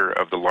creator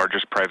of the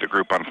largest private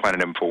group on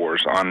Planet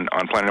InfoWars. On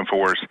Planet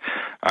InfoWars,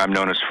 I'm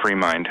known as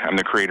FreeMind. I'm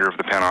the creator of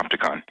the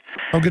Panopticon.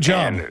 Oh, good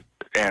job.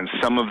 And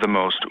some of the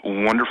most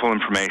wonderful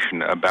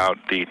information about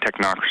the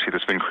technocracy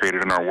that's been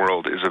created in our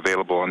world is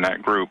available in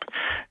that group.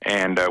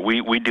 And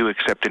we do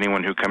accept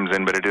anyone who comes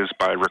in, but it is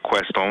by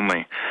request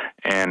only.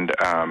 And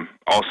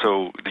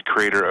also the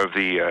creator of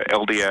the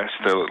LDS,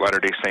 the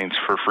Latter-day Saints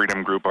for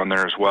Freedom group, on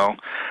there as well.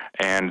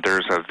 And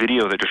there's a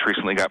video that just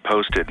recently got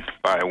posted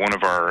by one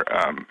of our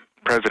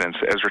presidents,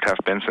 Ezra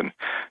Taft Benson,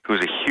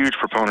 who's a huge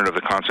proponent of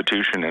the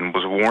Constitution and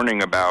was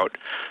warning about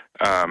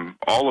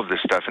all of this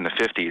stuff in the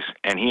 50s,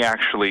 and he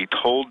actually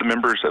told the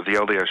members of the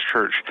LDS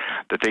Church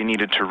that they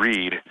needed to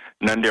read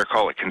None Dare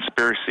Call It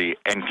Conspiracy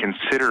and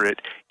consider it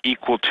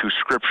equal to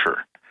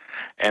Scripture.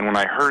 And when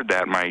I heard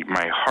that, my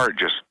heart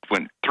just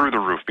went through the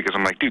roof, because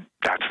I'm like, dude,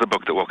 that's the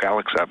book that woke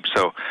Alex up.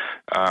 So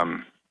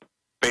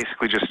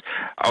basically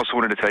I also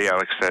wanted to tell you,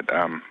 Alex, that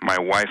my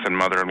wife and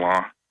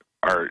mother-in-law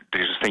they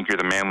just think you're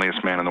the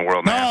manliest man in the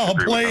world. No,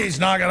 please,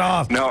 knock it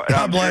off. No,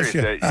 God bless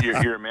you.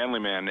 You're a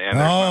manly man. And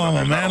I'm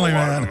a manly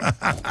man.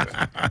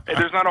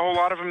 There's not a whole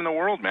lot of them in the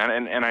world, man.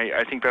 And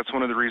I think that's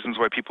one of the reasons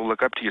why people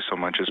look up to you so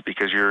much, is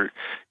because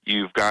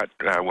you've got,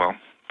 well,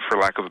 for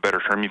lack of a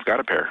better term, you've got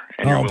a pair.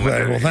 And well,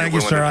 thank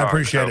you, sir. I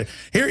appreciate it.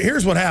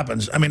 Here's what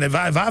happens. I mean, if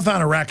I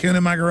find a raccoon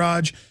in my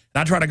garage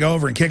and I try to go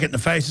over and kick it in the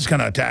face, it's going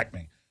to attack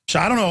me. So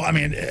I don't know. I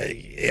mean,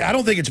 I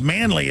don't think it's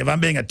manly if I'm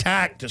being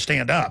attacked to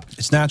stand up.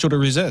 It's natural to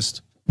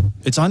resist.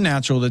 It's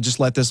unnatural to just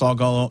let this all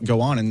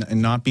go on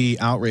and not be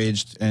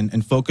outraged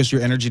and focus your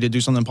energy to do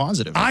something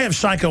positive. I have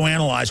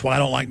psychoanalyzed why I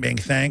don't like being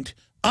thanked.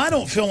 I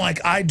don't feel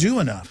like I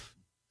do enough.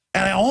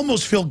 And I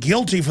almost feel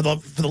guilty for the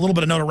little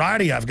bit of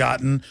notoriety I've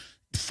gotten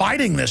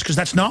fighting this, because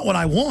that's not what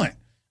I want.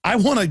 I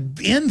want to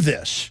end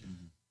this.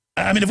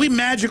 I mean, if we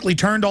magically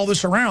turned all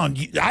this around,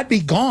 I'd be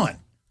gone.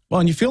 Well,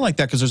 and you feel like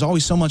that because there's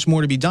always so much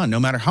more to be done. No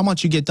matter how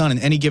much you get done in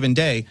any given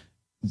day,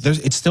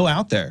 it's still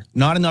out there.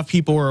 Not enough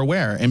people are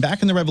aware. And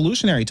back in the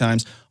revolutionary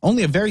times,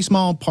 only a very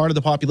small part of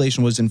the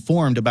population was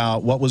informed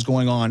about what was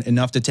going on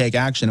enough to take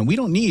action. And we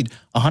don't need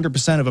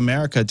 100% of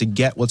America to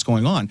get what's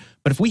going on.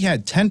 But if we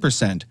had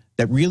 10%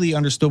 that really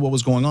understood what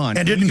was going on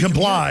and didn't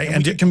comply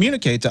and did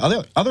communicate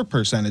to other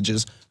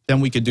percentages, then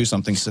we could do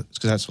something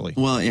successfully.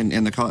 Well,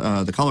 and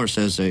the caller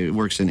says it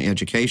works in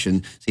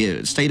education.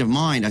 The State of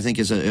Mind, I think,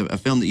 is a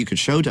film that you could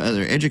show to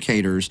other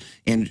educators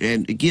and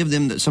give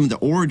them some of the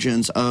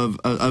origins of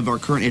our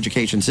current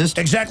education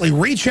system. Exactly.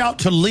 Reach out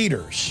to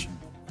leaders,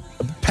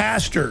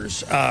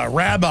 pastors,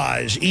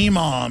 rabbis,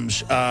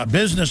 imams,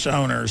 business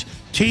owners,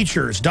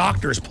 teachers,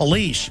 doctors,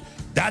 police.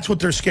 That's what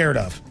they're scared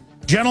of.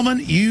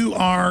 Gentlemen, you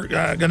are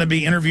going to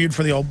be interviewed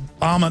for the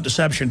Obama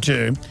Deception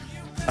 2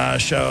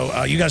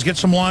 show. You guys get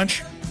some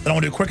lunch. Then I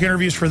want to do quick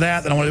interviews for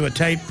that. Then I want to do a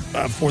tape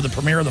for the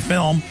premiere of the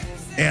film.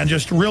 And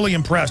just really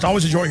impressed. I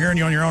always enjoy hearing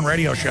you on your own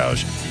radio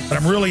shows.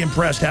 But I'm really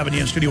impressed having you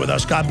in studio with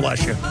us. God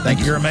bless you. Thank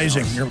you. You're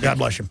amazing. God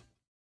bless you.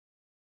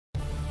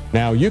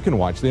 Now you can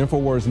watch the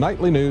InfoWars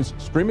Nightly News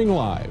streaming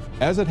live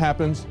as it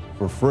happens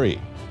for free.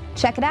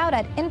 Check it out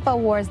at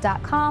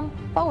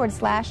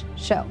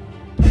infowars.com/show.